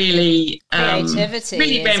of really creativity,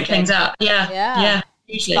 really ramped things up. Yeah.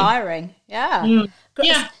 Inspiring. Yeah.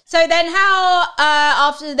 Yeah. So then how,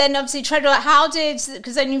 after then obviously Treadwell,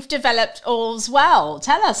 because then you've developed Allswell.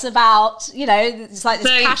 Tell us about, it's like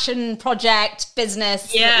this passion project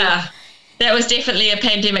business. Yeah. That was definitely a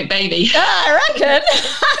pandemic baby. I reckon.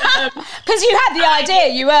 Because you had the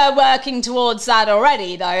idea, you were working towards that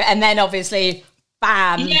already though. And then obviously,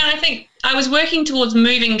 bam. Yeah, I think I was working towards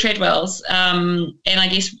moving Treadwell's and I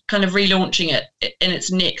guess kind of relaunching it in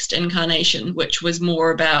its next incarnation, which was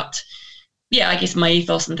more about, I guess my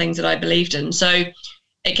ethos and things that I believed in. So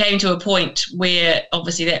it came to a point where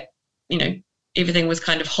obviously that, everything was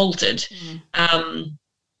kind of halted. And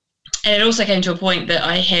it also came to a point that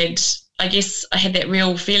I had that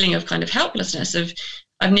real feeling of kind of helplessness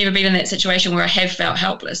I've never been in that situation where I have felt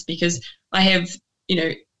helpless, because I have,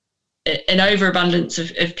 an overabundance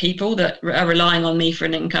of people that are relying on me for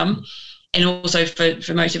an income, and also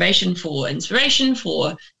for motivation, for inspiration,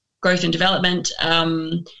 for growth and development.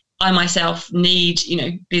 I myself need,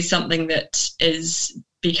 there's something that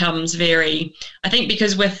becomes very, I think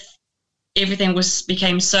because with everything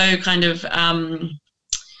became so kind of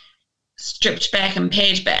stripped back and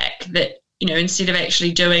pared back, that, instead of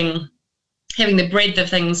actually having the breadth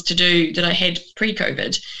of things to do that I had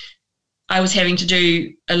pre-COVID, I was having to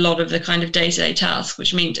do a lot of the kind of day-to-day tasks,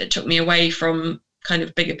 which meant it took me away from kind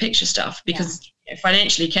of bigger picture stuff, because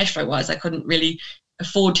financially, cash flow wise, I couldn't really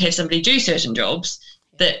afford to have somebody do certain jobs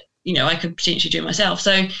that, I could potentially do myself.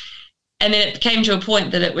 So, and then it came to a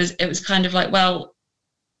point that it was kind of like, well,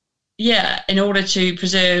 in order to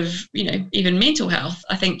preserve, even mental health,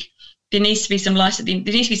 I think there needs to be some light, there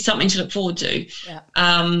needs to be something to look forward to. Yeah.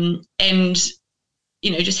 And,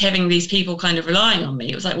 just having these people kind of relying on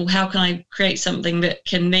me, it was like, well, how can I create something that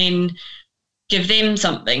can then give them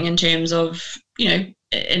something in terms of, an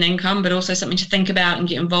income, but also something to think about and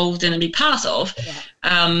get involved in and be part of.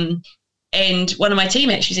 Yeah. And one of my team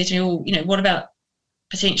actually said to me, well, what about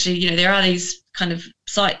potentially, there are these kind of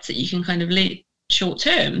sites that you can kind of let short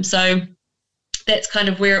term. So that's kind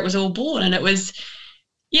of where it was all born. And it was,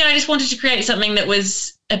 I just wanted to create something that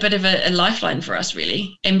was a bit of a lifeline for us,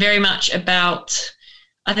 really, and very much about,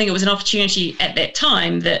 I think it was an opportunity at that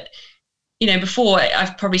time that, before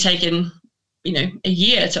I've probably taken, a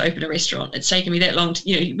year to open a restaurant. It's taken me that long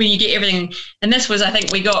to, when you get everything. And this was, I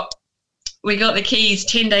think we got the keys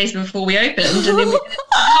 10 days before we opened. And then the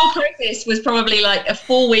whole process was probably like a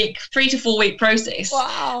 3 to 4 week process.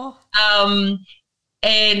 Wow.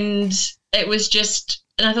 And it was just,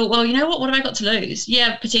 and I thought, well, what have I got to lose?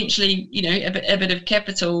 Yeah, potentially, a bit of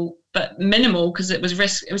capital, but minimal, because it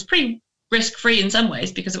was pretty risk-free in some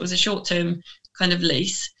ways, because it was a short-term kind of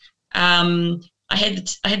lease. I had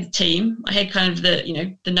the team, I had kind of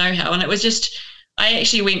the know-how, and it was just, I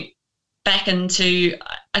actually went back into,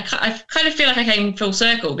 I kind of feel like I came full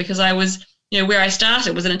circle, because I was, where I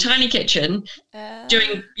started was in a tiny kitchen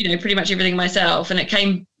doing, pretty much everything myself. And it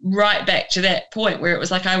came right back to that point where it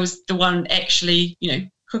was like I was the one actually,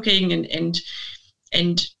 cooking and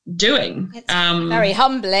doing. It's very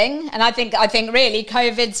humbling. And I think really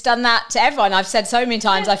COVID's done that to everyone. I've said so many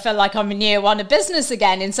times, I feel like I'm in year one of business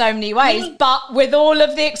again in so many ways, but with all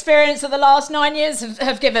of the experience that the last 9 years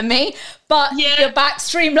have given me, but you're back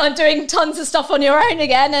streamlined doing tons of stuff on your own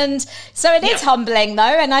again. And so it is humbling though.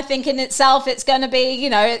 And I think in itself, it's going to be,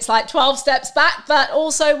 it's like 12 steps back, but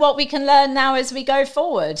also what we can learn now as we go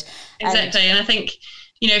forward. Exactly. And I think,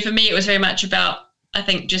 for me, it was very much about, I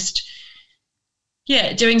think just,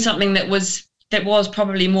 doing something that was that was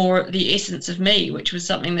probably more the essence of me, which was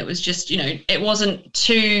something that was just, it wasn't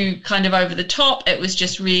too kind of over the top. It was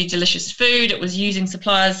just really delicious food. It was using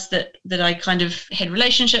suppliers that I kind of had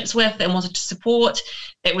relationships with and wanted to support.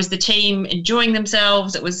 It was the team enjoying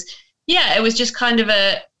themselves. It was just kind of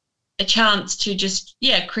a chance to just,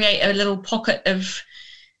 create a little pocket of,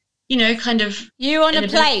 kind of you on a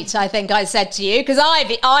plate. I think I said to you, because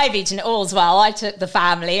I've eaten it all as well. I took the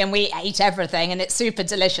family and we ate everything, and it's super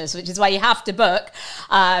delicious, which is why you have to book.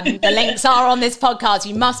 The links are on this podcast.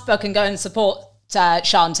 You must book and go and support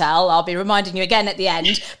Chantal. I'll be reminding you again at the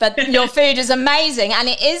end, but your food is amazing, and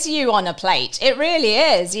it is you on a plate. It really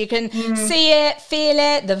is. You can see it, feel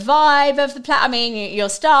it, the vibe of the plate. I mean, your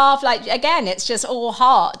staff, like, again, it's just all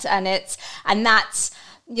heart, and that's,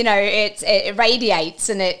 it radiates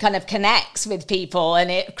and it kind of connects with people, and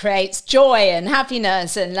it creates joy and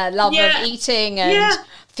happiness and love of eating and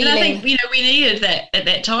feeling. And I think, we needed that at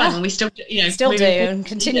that time, and we still do and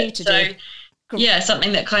continue to do. Yeah,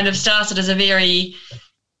 something that kind of started as a very,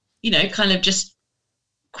 kind of just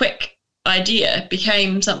quick idea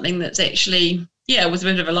became something that's actually, was a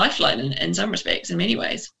bit of a lifeline in some respects, in many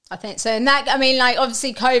ways. I think so. And that, I mean, like,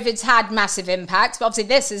 obviously COVID's had massive impacts, but obviously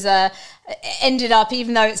this is ended up,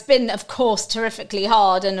 even though it's been, of course, terrifically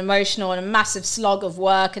hard and emotional and a massive slog of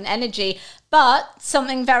work and energy, but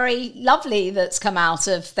something very lovely that's come out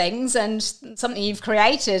of things, and something you've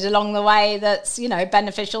created along the way that's,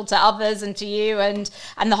 beneficial to others and to you, and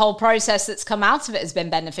the whole process that's come out of it has been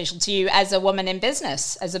beneficial to you as a woman in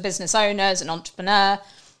business, as a business owner, as an entrepreneur.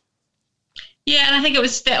 Yeah, and I think it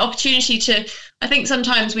was that opportunity to, I think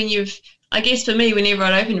sometimes when I guess for me, whenever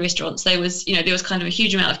I'd opened restaurants, there was kind of a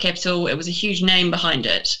huge amount of capital. It was a huge name behind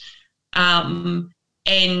it. And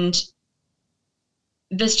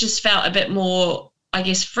this just felt a bit more, I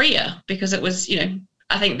guess, freer, because it was,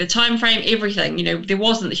 I think the time frame, everything, there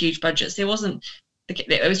wasn't the huge budgets. It was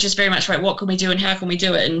just very much, right, what can we do and how can we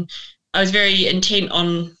do it? And I was very intent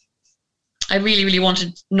on, I really, really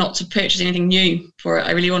wanted not to purchase anything new for it.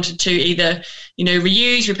 I really wanted to either,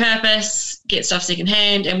 reuse, repurpose, get stuff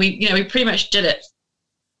secondhand. And we pretty much did it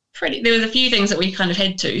there was a few things that we kind of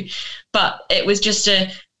had to, but it was just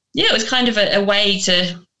it was kind of a way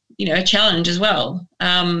to, a challenge as well.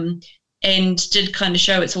 And did kind of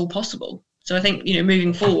show it's all possible. So I think,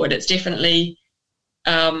 moving forward, it's definitely,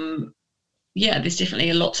 there's definitely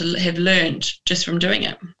a lot to have learned just from doing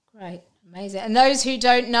it. Right. Amazing. And those who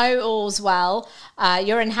don't know Allswell,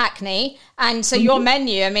 you're in Hackney. And so your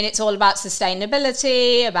menu, I mean, it's all about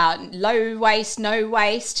sustainability, about low waste, no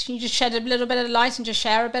waste. Can you just shed a little bit of light and just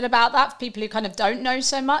share a bit about that for people who kind of don't know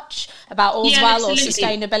so much about Allswell or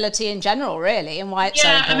sustainability in general, really, and why it's so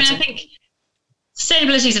important? I mean, I think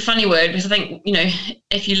sustainability is a funny word, because I think,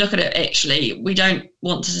 if you look at it, actually, we don't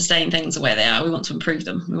want to sustain things the way they are. We want to improve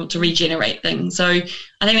them. We want to regenerate things. So I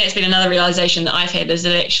think that's been another realization that I've had, is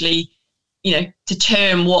that actually, to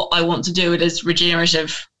term what I want to do, it is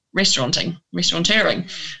regenerative restaurateuring.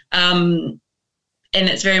 And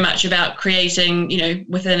it's very much about creating,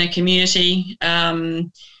 within a community,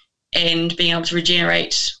 and being able to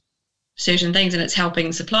regenerate certain things, and it's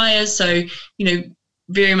helping suppliers. So,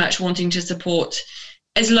 very much wanting to support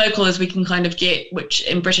as local as we can kind of get, which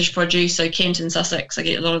in British produce, so Kent and Sussex, I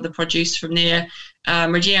get a lot of the produce from there.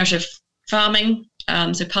 Regenerative farming,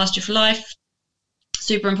 so pasture for life,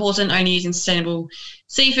 super important, only using sustainable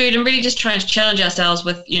seafood, and really just trying to challenge ourselves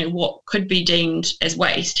with, what could be deemed as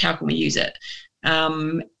waste, how can we use it?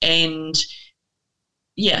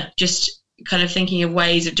 Just kind of thinking of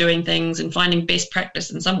ways of doing things and finding best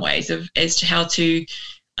practice in some ways as to how to,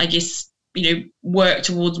 I guess, work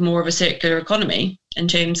towards more of a circular economy, in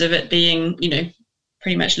terms of it being,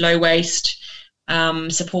 pretty much low waste,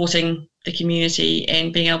 supporting the community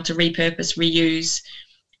and being able to repurpose, reuse,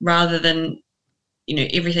 rather than,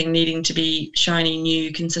 everything needing to be shiny,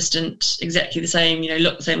 new, consistent, exactly the same,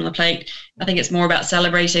 look the same on the plate. I think it's more about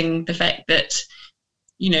celebrating the fact that,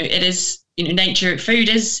 it is, nature, food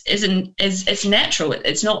is natural.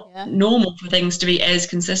 It's not normal for things to be as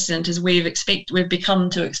consistent as we've become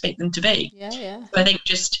to expect them to be. So I think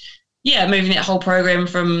just, moving that whole program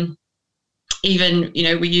from even,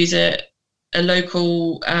 we use a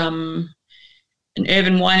local, an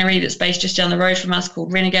urban winery that's based just down the road from us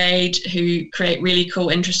called Renegade, who create really cool,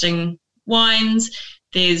 interesting wines.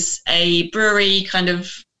 There's a brewery kind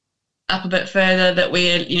of up a bit further that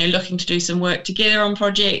we're, looking to do some work together on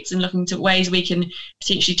projects and looking to ways we can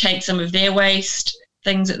potentially take some of their waste,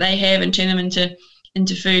 things that they have, and turn them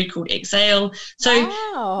into food, called Exhale. So,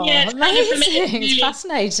 it's amazing. It's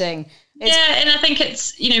fascinating. And I think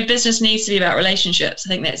it's, business needs to be about relationships. I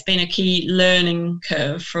think that's been a key learning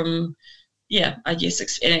curve from, I guess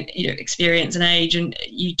experience and age, and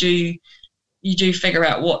you do figure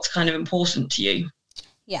out what's kind of important to you.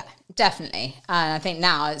 Yeah, definitely. And I think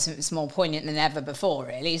now it's more poignant than ever before,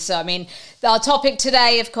 really. So, I mean, our topic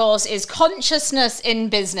today, of course, is consciousness in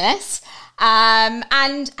business.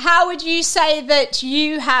 And how would you say that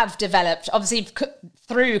you have developed, obviously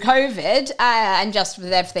through COVID and just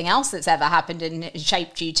with everything else that's ever happened and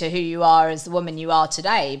shaped you to who you are as the woman you are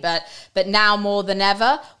today, but now more than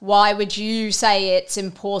ever, why would you say it's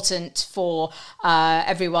important for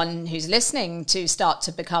everyone who's listening to start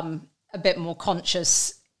to become a bit more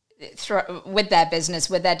conscious with their business,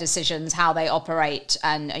 with their decisions, how they operate,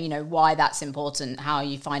 and why that's important, how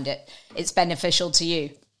you find it's beneficial to you?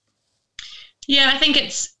 Yeah, I think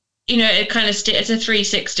it's it kind of it's a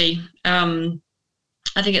 360.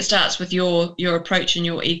 I think it starts with your approach and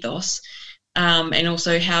your ethos, and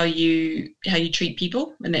also how you treat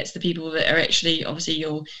people, and that's the people that are actually obviously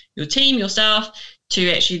your team, your staff,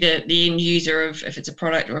 to actually the end user of, if it's a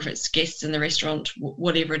product or if it's guests in the restaurant,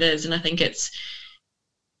 whatever it is. And I think it's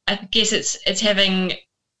having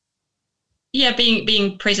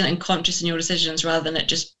being present and conscious in your decisions rather than it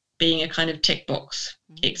just being a kind of tick box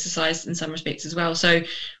exercise in some respects as well. So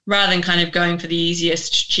rather than kind of going for the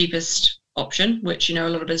easiest, cheapest option, which a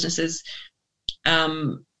lot of businesses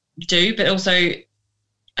do, but also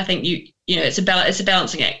I think it's a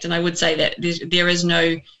balancing act, and I would say that there is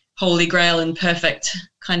no holy grail and perfect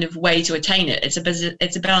kind of way to attain it. It's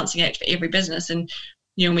a balancing act for every business, and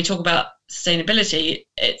when we talk about sustainability,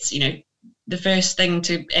 it's the first thing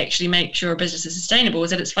to actually make sure a business is sustainable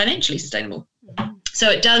is that it's financially sustainable. So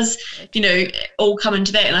it does all come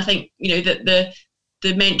into that, and I think that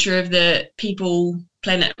the mantra of the people,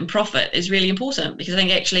 planet and profit is really important, because I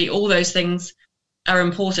think actually all those things are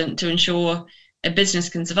important to ensure a business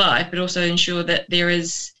can survive, but also ensure that there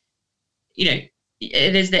is it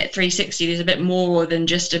is that 360. There's a bit more than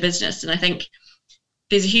just a business, and I think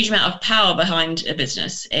there's a huge amount of power behind a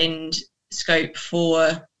business and scope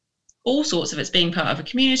for all sorts of it's being part of a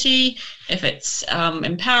community, if it's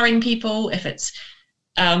empowering people, if it's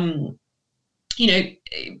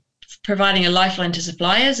providing a lifeline to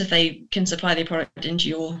suppliers if they can supply their product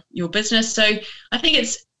into your business. So I think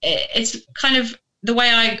it's kind of the way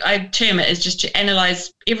I term it is just to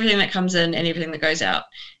analyze everything that comes in and everything that goes out,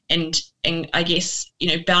 and I guess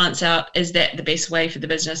balance out, is that the best way for the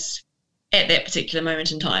business at that particular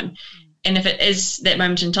moment in time. And if it is that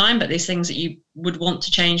moment in time, but there's things that you would want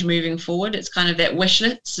to change moving forward, it's kind of that wish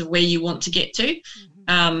list of where you want to get to.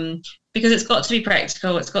 Because it's got to be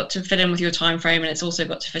practical, it's got to fit in with your time frame, and it's also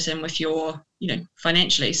got to fit in with your,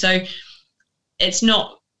 financially. So it's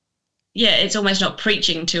not, it's almost not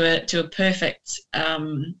preaching to a perfect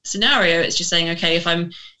scenario. It's just saying, okay, if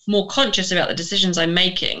I'm more conscious about the decisions I'm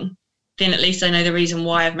making, then at least I know the reason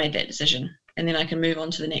why I've made that decision, and then I can move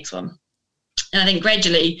on to the next one. And I think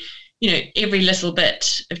gradually, every little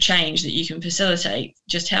bit of change that you can facilitate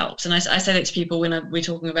just helps. And I say that to people when we're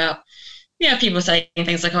talking about, people saying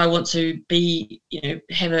things like, oh, I want to be,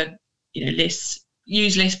 have a,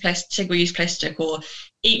 use less plastic, single-use plastic, or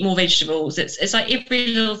eat more vegetables. It's like every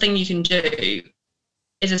little thing you can do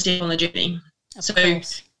is a step on the journey. Of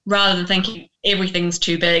course. Rather than thinking everything's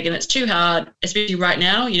too big and it's too hard, especially right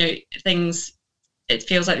now, it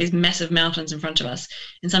feels like there's massive mountains in front of us.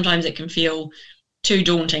 And sometimes it can feel too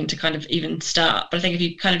daunting to kind of even start. But I think if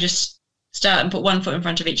you kind of just start and put one foot in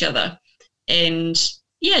front of each other, and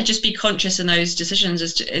just be conscious in those decisions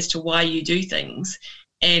as to why you do things.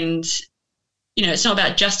 And, it's not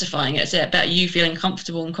about justifying it. It's about you feeling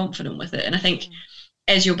comfortable and confident with it. And I think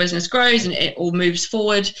as your business grows and it all moves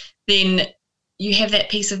forward, then you have that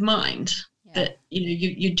peace of mind that,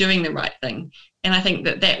 you're doing the right thing. And I think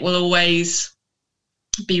that will always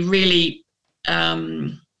be really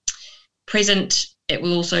present. It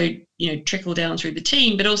will also, trickle down through the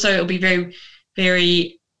team, but also it'll be very,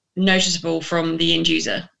 very noticeable from the end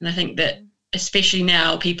user. And I think that especially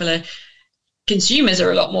now, consumers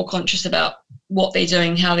are a lot more conscious about what they're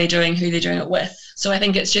doing, how they're doing, who they're doing it with. So I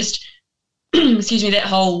think it's just, that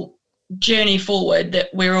whole journey forward that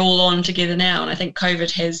we're all on together now. And I think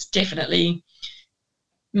COVID has definitely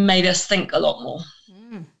made us think a lot more.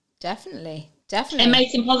 Definitely. And made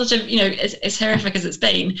some positive, as horrific as it's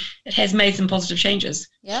been, it has made some positive changes.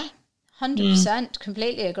 Yeah, 100%.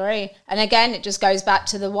 Completely agree. And again, it just goes back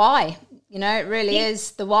to the why. It really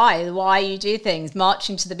is the why you do things,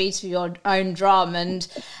 marching to the beat of your own drum and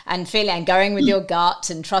feeling and going with your gut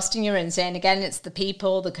and trusting your instinct. And again, it's the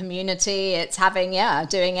people, the community, it's having,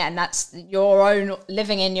 doing it. And that's your own,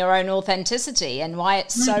 living in your own authenticity and why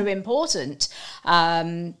it's so important.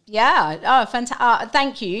 Fantastic.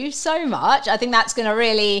 Thank you so much. I think that's going to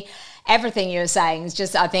really everything you were saying is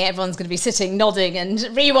just, I think everyone's going to be sitting, nodding and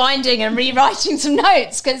rewinding and rewriting some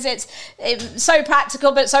notes, because it's so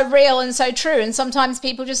practical, but so real and so true. And sometimes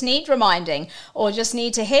people just need reminding, or just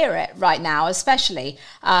need to hear it right now, especially,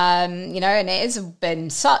 and it has been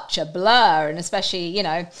such a blur. And especially,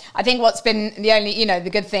 I think what's been the only, the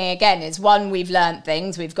good thing again is, one, we've learned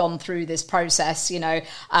things, we've gone through this process,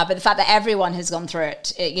 but the fact that everyone has gone through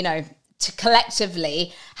it,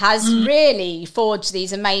 collectively has really forged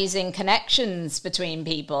these amazing connections between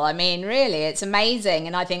people. I mean, really, it's amazing.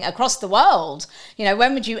 And I think across the world,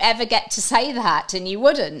 when would you ever get to say that? And you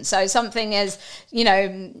wouldn't. So something as,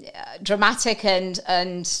 dramatic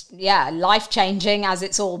and life-changing as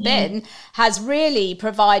it's all been, has really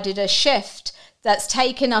provided a shift that's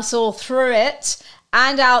taken us all through it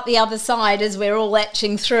and out the other side, as we're all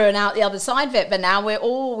etching through and out the other side of it. But now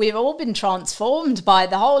we've all been transformed by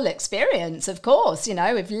the whole experience, of course.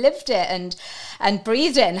 We've lived it and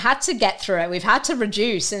breathed it and had to get through it. We've had to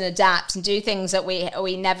reduce and adapt and do things that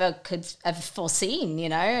we never could have foreseen.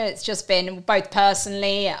 It's just been both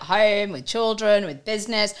personally, at home, with children, with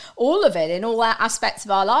business, all of it, in all aspects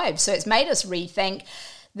of our lives. So it's made us rethink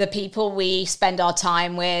the people we spend our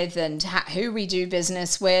time with and who we do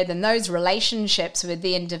business with, and those relationships with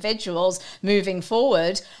the individuals moving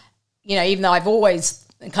forward. Even though I've always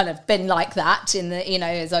kind of been like that in the,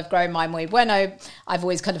 as I've grown my Muy Bueno, I've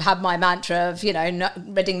always kind of had my mantra of, not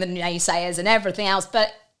ridding the naysayers and everything else.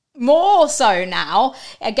 But more so now,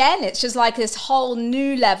 again, it's just like this whole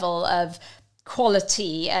new level of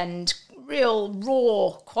quality and real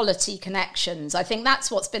raw quality connections. I think that's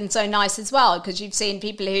what's been so nice as well, because you've seen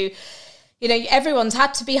people who, everyone's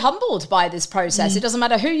had to be humbled by this process. It doesn't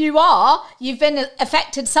matter who you are, you've been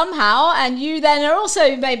affected somehow, and you then are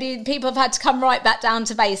also, maybe people have had to come right back down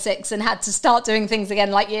to basics and had to start doing things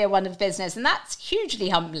again like year one of business, and that's hugely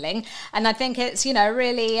humbling. And I think it's,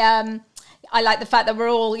 really I like the fact that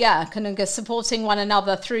we're all, kind of supporting one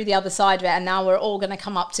another through the other side of it. And now we're all going to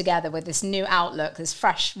come up together with this new outlook, this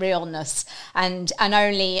fresh realness, and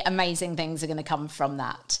only amazing things are going to come from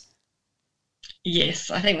that.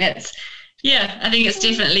 Yes, I think I think it's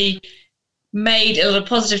definitely made a lot of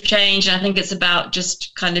positive change. And I think it's about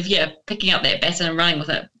just kind of, picking up that baton and running with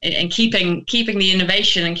it, and keeping the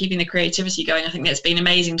innovation and keeping the creativity going. I think that's been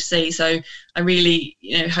amazing to see. So I really,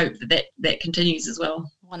 hope that continues as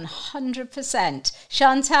well. 100%.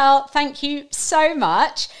 Chantelle, thank you so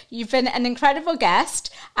much. You've been an incredible guest.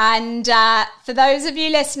 And for those of you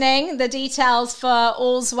listening, the details for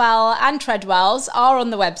Allswell and Treadwells are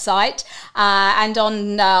on the website and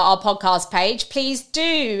on our podcast page. Please do.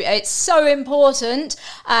 It's so important,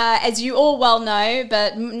 as you all well know,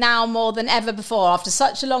 but now more than ever before, after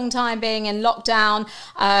such a long time being in lockdown,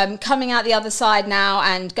 coming out the other side now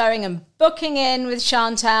and going and booking in with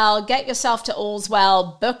Chantelle. Get yourself to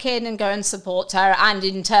Allswell, book in and go and support her, and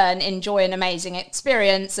in turn enjoy an amazing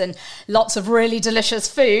experience and lots of really delicious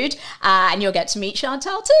food, and you'll get to meet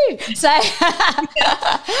Chantelle too. So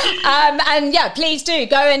and please do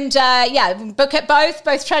go and book at both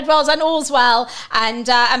Treadwells and Allswell,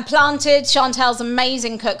 and Planted. Chantelle's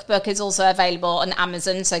amazing cookbook is also available on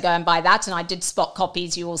Amazon, so go and buy that. And I did spot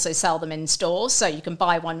copies. You also sell them in stores, so you can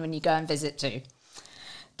buy one when you go and visit too.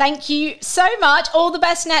 Thank you so much. All the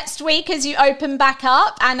best next week as you open back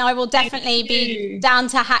up. And I will definitely be down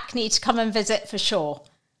to Hackney to come and visit for sure.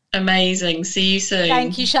 Amazing. See you soon.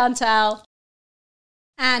 Thank you, Chantelle.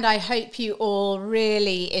 And I hope you all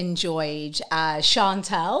really enjoyed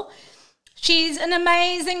Chantelle. She's an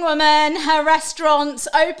amazing woman. Her restaurant's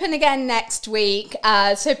open again next week.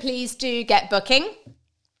 So please do get booking.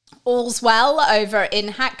 Allswell over in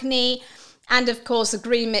Hackney. And, of course, a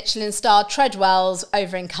Green Michelin star Treadwells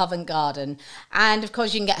over in Covent Garden. And, of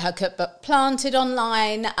course, you can get her cookbook Planted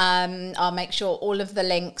online. I'll make sure all of the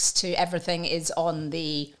links to everything is on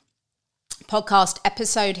the podcast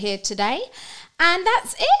episode here today. And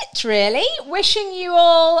that's it, really. Wishing you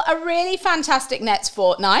all a really fantastic next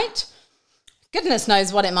fortnight. Goodness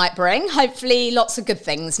knows what it might bring. Hopefully lots of good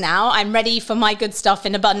things now. I'm ready for my good stuff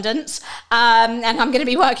in abundance. And I'm going to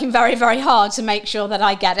be working very, very hard to make sure that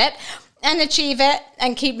I get it and achieve it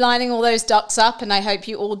and keep lining all those ducks up. And I hope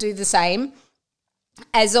you all do the same.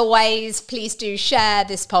 As always, please do share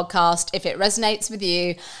this podcast if it resonates with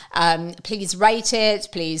you. Please rate it.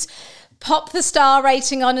 Please pop the star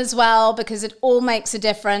rating on as well, because it all makes a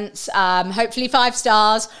difference. Hopefully 5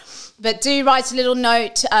 stars. But do write a little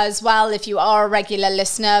note as well if you are a regular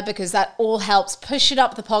listener, because that all helps push it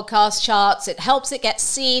up the podcast charts. It helps it get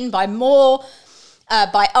seen by more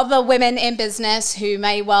by other women in business who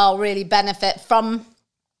may well really benefit from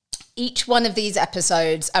each one of these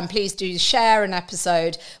episodes, and please do share an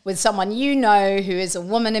episode with someone you know who is a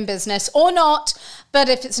woman in business or not, but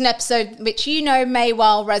if it's an episode which you know may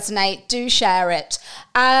well resonate, do share it.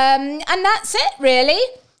 And that's it, really.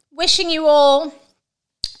 Wishing you all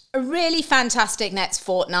a really fantastic next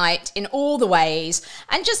fortnight in all the ways,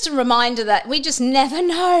 and just a reminder that we just never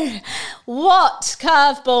know what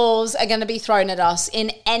curveballs are going to be thrown at us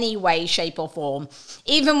in any way, shape or form.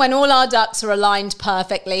 Even when all our ducks are aligned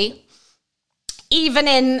perfectly, even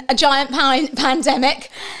in a giant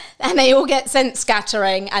pandemic, and they all get sent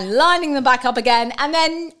scattering and lining them back up again, and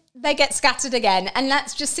then they get scattered again. And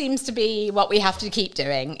that just seems to be what we have to keep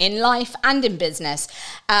doing in life and in business,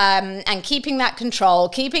 and keeping that control,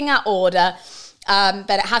 keeping that order. But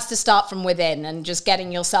it has to start from within and just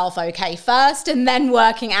getting yourself okay first, and then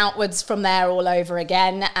working outwards from there all over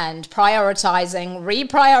again, and prioritizing,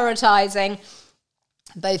 reprioritizing,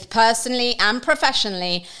 both personally and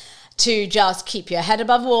professionally, to just keep your head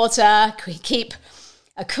above water, keep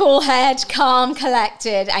a cool head, calm,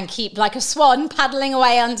 collected, and keep like a swan paddling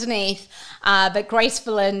away underneath, but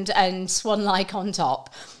graceful and swan-like on top.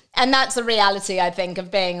 And that's the reality, I think,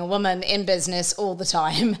 of being a woman in business all the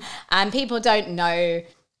time. And people don't know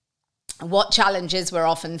what challenges we're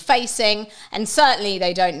often facing, and certainly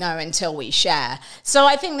they don't know until we share. So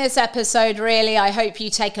I think this episode, really, I hope you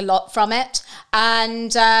take a lot from it,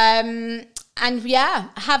 and yeah,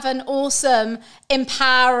 have an awesome,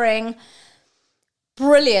 empowering,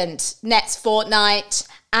 brilliant next fortnight,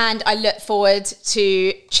 and I look forward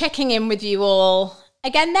to checking in with you all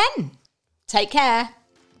again then. Take care.